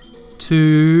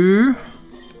to...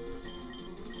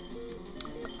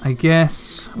 I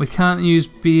guess we can't use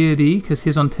Beardy because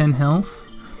he's on 10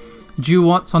 health.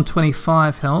 Duwat's on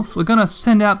 25 health. We're going to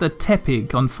send out the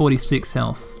Tepig on 46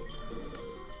 health.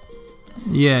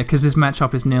 Yeah, because this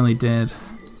Machop is nearly dead.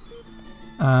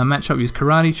 Machop used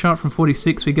Karate Chop from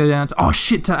 46. We go down to... Oh,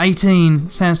 shit, to 18.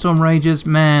 Sandstorm rages.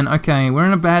 Man, okay, we're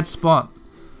in a bad spot.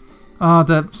 Oh,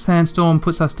 the Sandstorm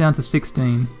puts us down to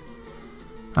 16.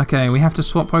 Okay, we have to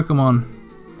swap Pokemon.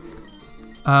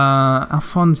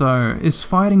 Alfonso. Is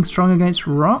fighting strong against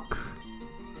rock?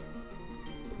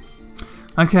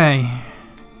 Okay.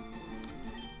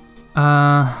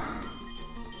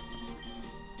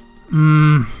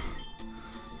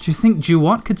 Do you think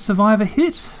Duwat could survive a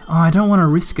hit? Oh, I don't want to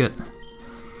risk it.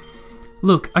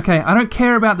 Look, okay, I don't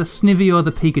care about the Snivy or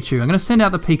the Pikachu. I'm going to send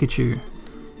out the Pikachu.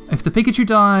 If the Pikachu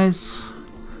dies...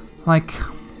 Like...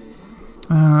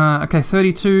 okay,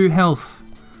 32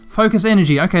 health. Focus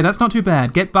energy. Okay, that's not too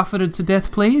bad. Get buffeted to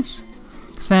death, please.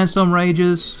 Sandstorm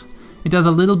rages. It does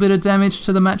a little bit of damage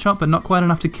to the Machop, but not quite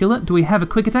enough to kill it. Do we have a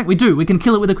quick attack? We do. We can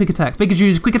kill it with a quick attack.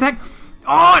 Pikachu's quick attack.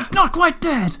 Oh, it's not quite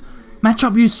dead.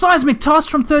 Machop used Seismic Toss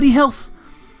from 30 health.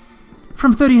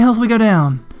 From 30 health, we go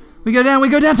down. We go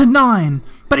down to 9.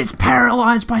 But it's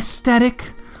paralyzed by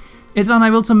static. It's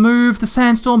unable to move. The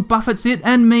Sandstorm buffets it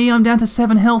and me. I'm down to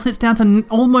 7 health. It's down to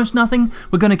almost nothing.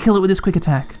 We're going to kill it with this quick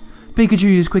attack. Pikachu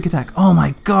used quick attack. Oh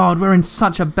my god, we're in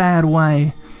such a bad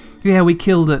way. Yeah, we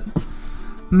killed it.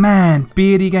 Man,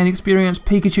 Beardy gained experience,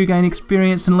 Pikachu gained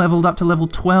experience and leveled up to level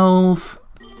 12.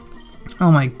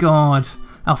 Oh my god.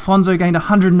 Alfonso gained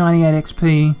 198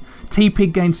 XP.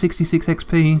 T-Pig gained 66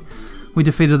 XP. We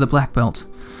defeated the Black Belt.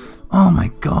 Oh my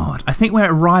god. I think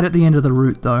we're right at the end of the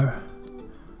route though.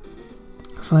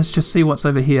 So let's just see what's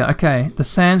over here. Okay, the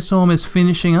Sandstorm is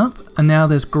finishing up and now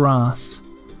there's grass.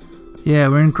 Yeah,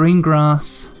 we're in green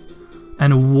grass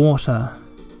and water.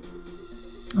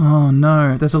 Oh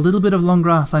no, there's a little bit of long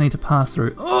grass I need to pass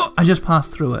through. Oh, I just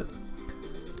passed through it.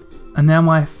 And now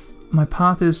my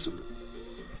path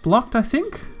is blocked, I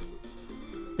think?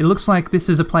 It looks like this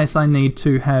is a place I need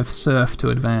to have surf to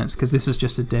advance, because this is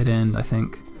just a dead end, I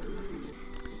think.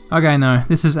 Okay, no,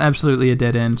 this is absolutely a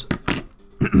dead end.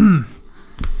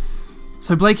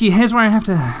 So Blakey, here's where I have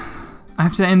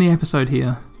to end the episode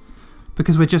here,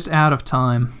 because we're just out of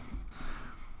time.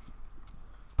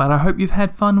 But I hope you've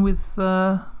had fun with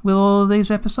all of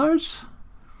these episodes.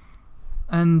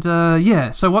 And yeah,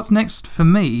 so what's next for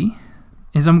me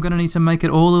is I'm going to need to make it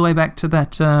all the way back to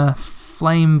that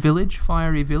flame village,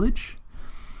 fiery village.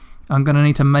 I'm going to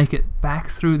need to make it back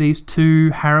through these 2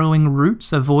 harrowing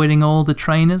routes, avoiding all the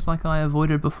trainers like I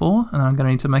avoided before. And then I'm going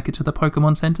to need to make it to the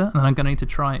Pokemon Center. And then I'm going to need to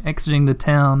try exiting the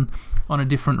town on a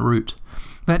different route.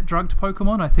 That drugged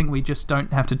Pokemon, I think we just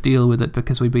don't have to deal with it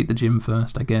because we beat the gym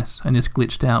first, I guess. And this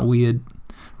glitched out weird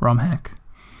ROM hack.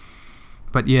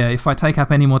 But yeah, if I take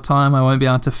up any more time, I won't be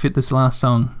able to fit this last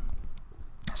song.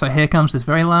 So here comes this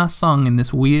very last song in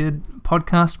this weird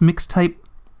podcast mixtape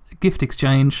gift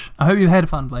exchange. I hope you had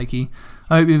fun, Blakey.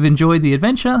 I hope you've enjoyed the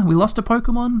adventure. We lost a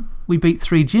Pokemon. We beat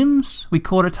 3 gyms. We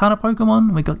caught a ton of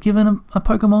Pokemon. We got given a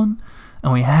Pokemon.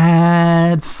 And we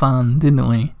had fun, didn't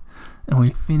we? And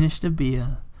we finished a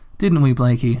beer. Didn't we,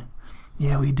 Blakey?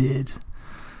 Yeah, we did.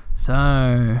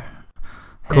 So,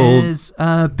 here's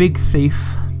Big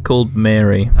Thief. Called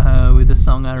Mary. With a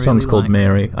song I really like. The song's called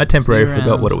Mary. I temporarily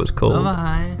forgot what it was called.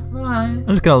 Bye. I'm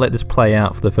just going to let this play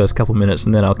out for the first couple minutes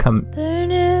and then I'll come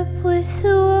with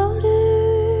the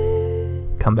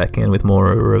water. Come back in with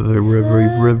more review.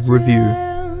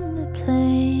 The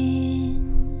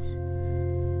plains,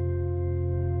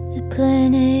 the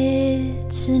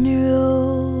planets in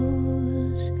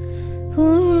rows.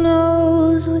 Who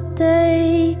knows what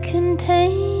they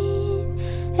contain?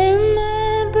 And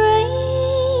my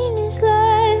brain is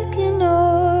like an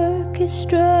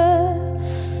orchestra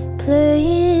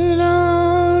playing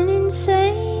on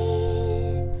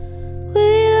insane. Will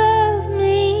you love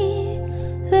me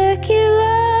like you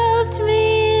loved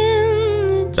me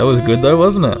in the That was good though,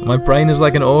 wasn't it? My brain is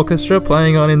like an orchestra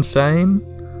playing on insane.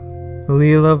 Will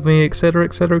you love me, etc,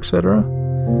 etc, etc.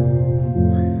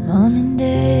 Mom and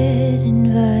dad in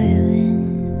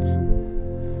violence,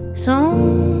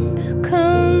 somber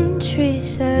country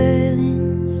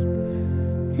silence.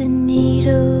 The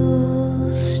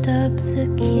needles stop the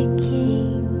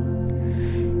kicking,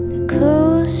 the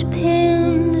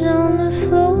clothespins on the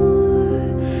floor,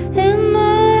 and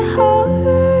my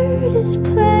heart is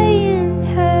playing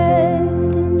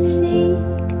hide and seek,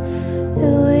 a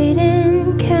wait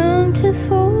and count to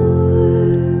 4.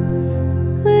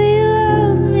 Will you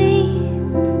love me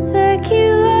like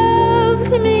you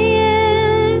loved me,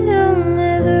 and I'll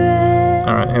never ask.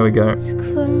 Alright, here we go.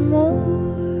 For more.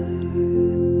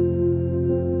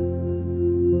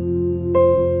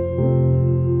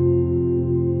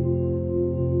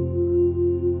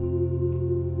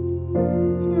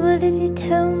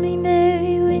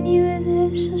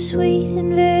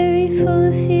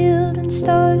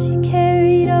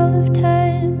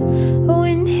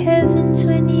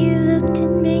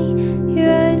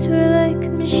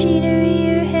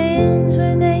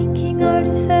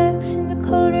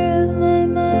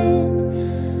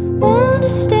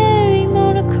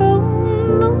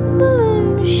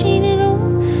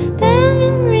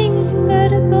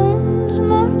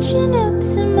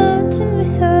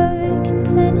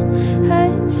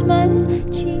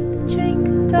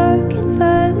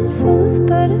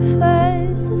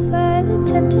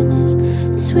 tenderness.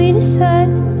 The sweetest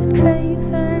silent, the clay you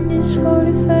find is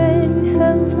fortified. We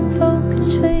felt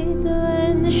unfocused fade, the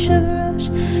line, the sugar rush,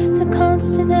 the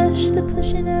constant hush, the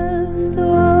pushing of the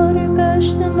water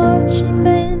gush, the marching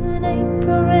band when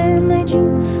April ran, my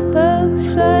June bugs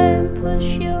fly and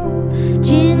push your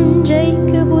gin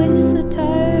Jacob with the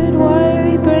tired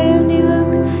wiry brandy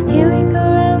look. Here we go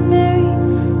round Mary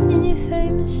in your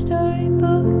famous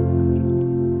storybook.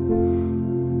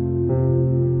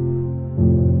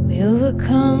 We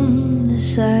overcome the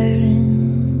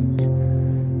sirens.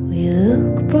 We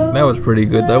look both That was pretty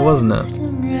good though, wasn't it? left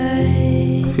and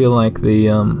right. I feel like the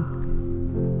I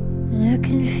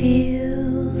can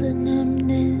feel the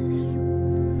numbness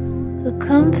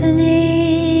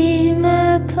accompany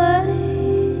my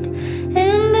plight,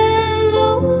 and I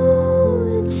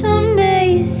know that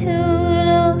someday soon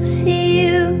I'll see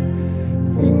you,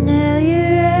 but now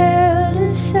you're out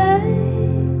of sight,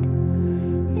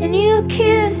 and you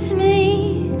kiss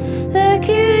me like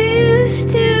you used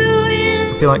to.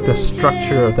 I feel like the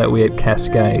structure of that weird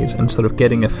cascade and sort of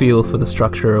getting a feel for the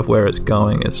structure of where it's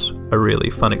going is a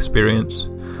really fun experience.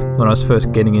 When I was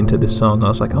first getting into this song, I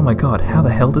was like, oh my god, how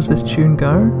the hell does this tune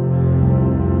go?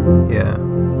 Yeah.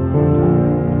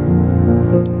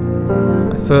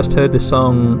 I first heard this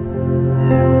song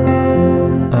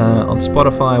on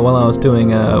Spotify while I was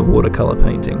doing a watercolor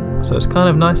painting. So it's kind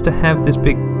of nice to have this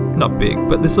not big,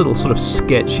 but this little sort of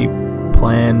sketchy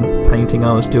plan painting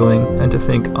I was doing, and to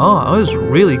think, oh, I was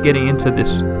really getting into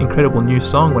this incredible new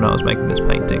song when I was making this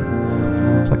painting.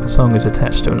 It's like the song is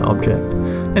attached to an object.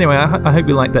 Anyway, I hope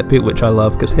you like that bit, which I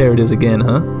love, because here it is again,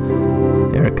 huh?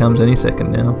 Here it comes any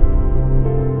second now.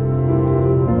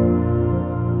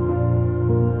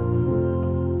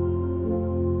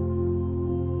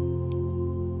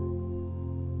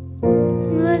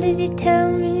 What did you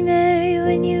tell me, Mary,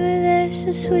 when you were there,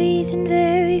 so sweet and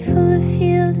very full of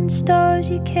field and stars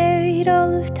you carried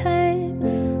all of time?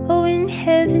 Oh, in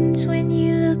heavens, when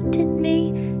you looked at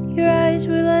me, your eyes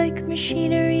were like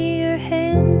machinery, your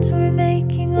hands were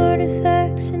making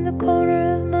artifacts in the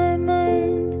corner of my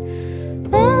mind.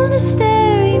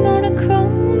 Monastery,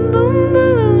 monochrome, boom,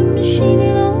 boom, machine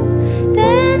and all,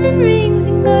 diamond rings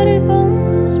and gutter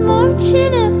bones,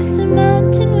 marching up the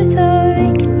mountain with our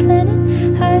vacant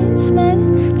planet, high and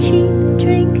smiling, cheap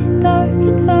drink, dark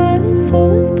and violet,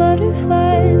 full of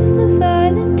butterflies, the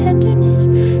violent tenderness,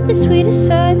 the sweetest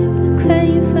silent, the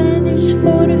clay you find is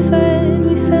fortified.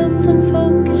 We felt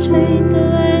unfocused fade, the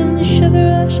lime, the sugar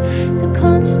rush, the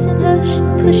constant hush,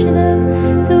 the pushing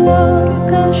of the water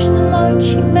gush, the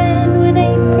marching band when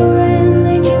April ran,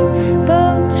 they June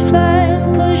bugs fly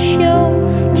and push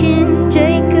your gin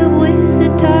Jacob with the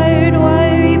tired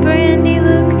wiry brandy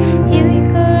look. Here we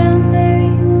go round Mary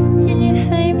in your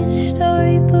famous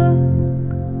storybook.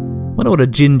 Wonder what a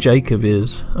gin Jacob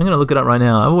is. I'm going to look it up right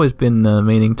now. I've always been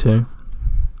meaning to,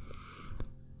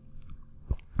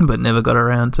 but never got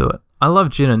around to it. I love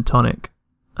gin and tonic.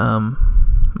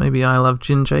 Maybe I love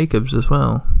gin Jacobs as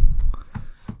well.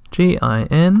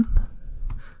 Ginja.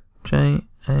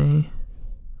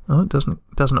 Oh, it doesn't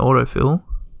autofill.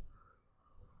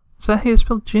 Is that how you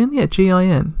spell gin? Yeah,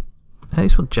 Gin. How do you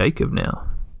spell Jacob now?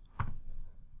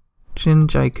 Gin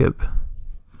Jacob.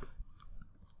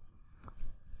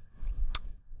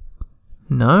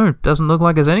 No, it doesn't look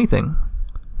like it's anything.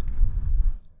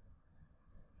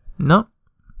 Nope.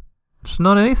 It's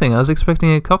not anything. I was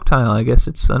expecting a cocktail. I guess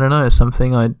it's, I don't know,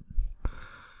 something I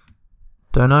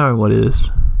don't know what it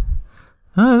is.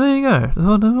 Oh, there you go. I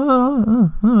thought,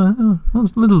 I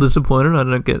was a little disappointed. I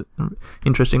don't get an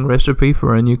interesting recipe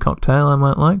for a new cocktail I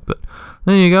might like, but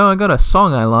there you go. I got a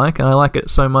song I like, and I like it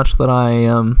so much that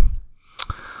I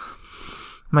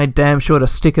made damn sure to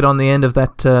stick it on the end of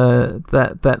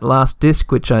that last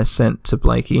disc which I sent to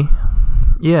Blakey.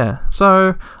 Yeah,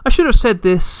 so I should have said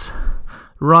this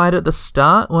right at the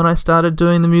start when I started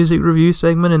doing the music review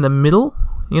segment in the middle,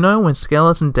 you know, when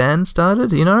Skeleton Dan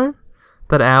started, you know,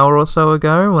 that hour or so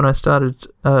ago when I started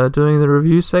doing the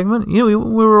review segment. You know,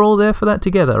 we were all there for that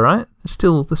together, right?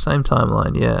 Still the same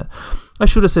timeline, yeah. I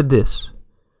should have said this.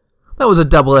 That was a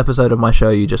double episode of my show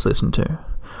you just listened to.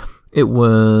 It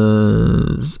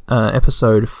was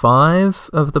episode 5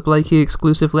 of the Blakey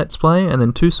exclusive Let's Play, and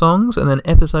then 2 songs, and then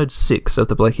episode 6 of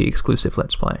the Blakey exclusive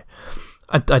Let's Play.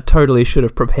 I totally should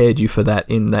have prepared you for that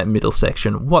in that middle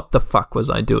section. What the fuck was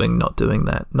I doing not doing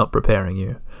that, not preparing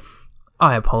you?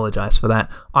 I apologise for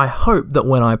that. I hope that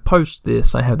when I post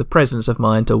this, I have the presence of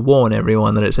mind to warn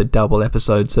everyone that it's a double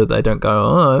episode so they don't go,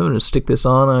 oh, I'm going to stick this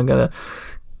on, I'm going to,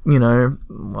 you know,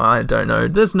 I don't know.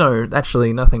 There's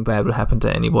actually nothing bad would happen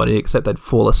to anybody except they'd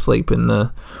fall asleep in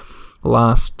the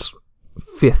last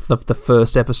fifth of the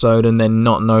first episode and then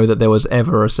not know that there was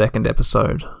ever a second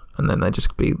episode, and then they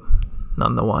just be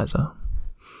none the wiser.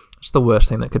 It's the worst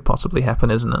thing that could possibly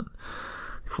happen, isn't it?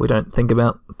 If we don't think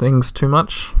about things too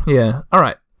much. Yeah.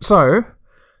 Alright, so,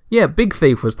 yeah, Big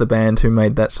Thief was the band who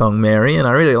made that song Mary, and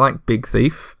I really like Big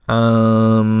Thief.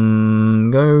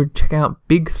 Go check out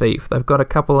Big Thief. They've got a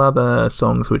couple other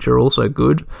songs which are also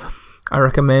good. I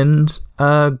recommend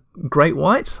Great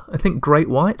White. I think Great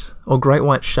White or Great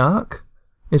White Shark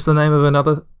is the name of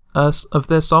another of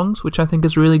their songs, which I think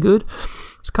is really good.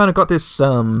 It's kind of got this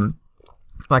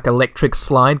like electric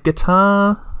slide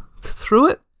guitar through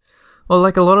it, well,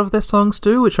 like a lot of their songs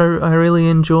do, which I really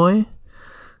enjoy.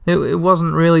 It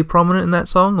wasn't really prominent in that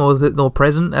song, or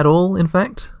present at all, in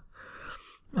fact.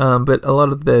 But a lot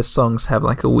of their songs have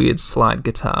like a weird slide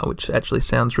guitar, which actually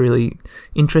sounds really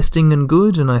interesting and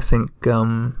good, and I think,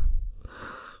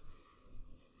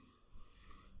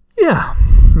 yeah,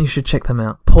 you should check them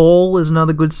out. Paul is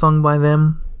another good song by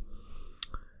them.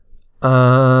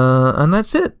 And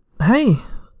that's it. Hey,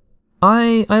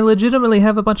 I legitimately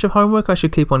have a bunch of homework I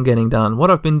should keep on getting done. What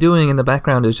I've been doing in the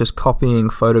background is just copying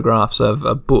photographs of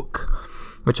a book,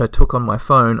 which I took on my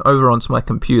phone over onto my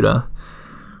computer,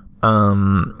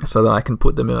 so that I can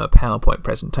put them in a PowerPoint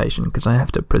presentation, because I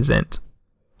have to present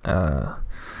an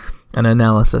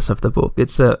analysis of the book.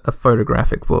 It's a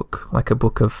photographic book, like a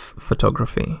book of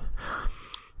photography,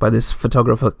 by this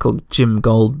photographer called Jim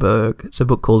Goldberg. It's a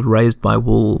book called Raised by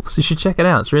Wolves. You should check it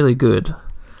out. It's really good.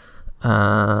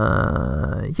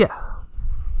 Yeah.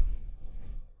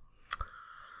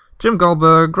 Jim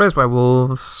Goldberg, Raised by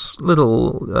Wolves,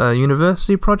 little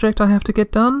university project I have to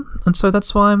get done, and so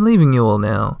that's why I'm leaving you all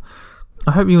now.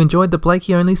 I hope you enjoyed the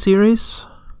Blakey Only series.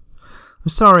 I'm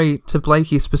sorry to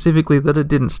Blakey specifically that it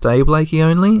didn't stay Blakey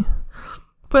Only,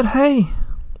 but hey,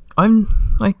 I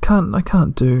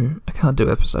can't do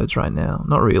episodes right now,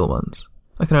 not real ones.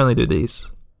 I can only do these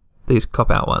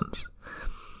cop-out ones.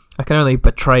 I can only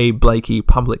betray Blakey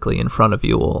publicly in front of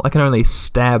you all. I can only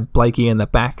stab Blakey in the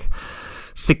back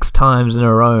 6 times in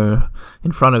a row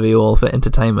in front of you all for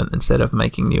entertainment instead of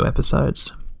making new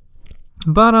episodes.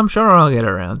 But I'm sure I'll get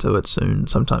around to it soon,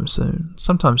 sometime soon.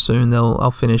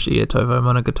 I'll finish Iatovo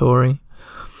Monogatari.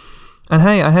 And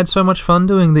hey, I had so much fun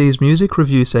doing these music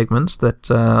review segments that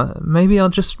maybe I'll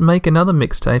just make another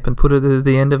mixtape and put it at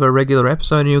the end of a regular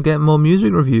episode and you'll get more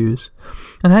music reviews.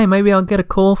 And hey, maybe I'll get a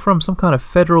call from some kind of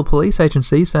federal police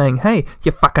agency saying, hey,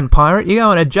 you fucking pirate, you're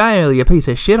going to jail, you piece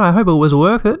of shit, I hope it was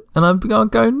worth it. And I'll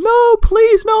go, no,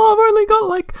 please, no, I've only got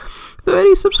like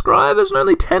 30 subscribers and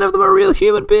only 10 of them are real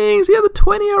human beings. The other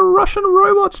 20 are Russian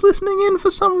robots listening in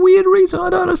for some weird reason I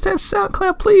don't understand.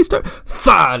 SoundCloud, please don't.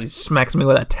 Thud! He smacks me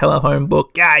with a telephone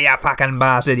book. Yeah, you fucking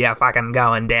bastard, you fucking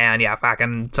going down, you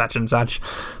fucking such and such.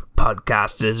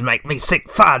 Podcasters make me sick.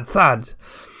 Thud, thud.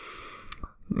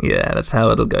 Yeah, that's how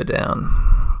it'll go down.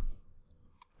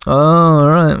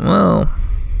 Alright, well.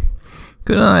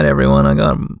 Good night, everyone. I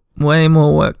got way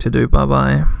more work to do.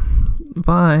 Bye-bye.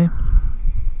 Bye.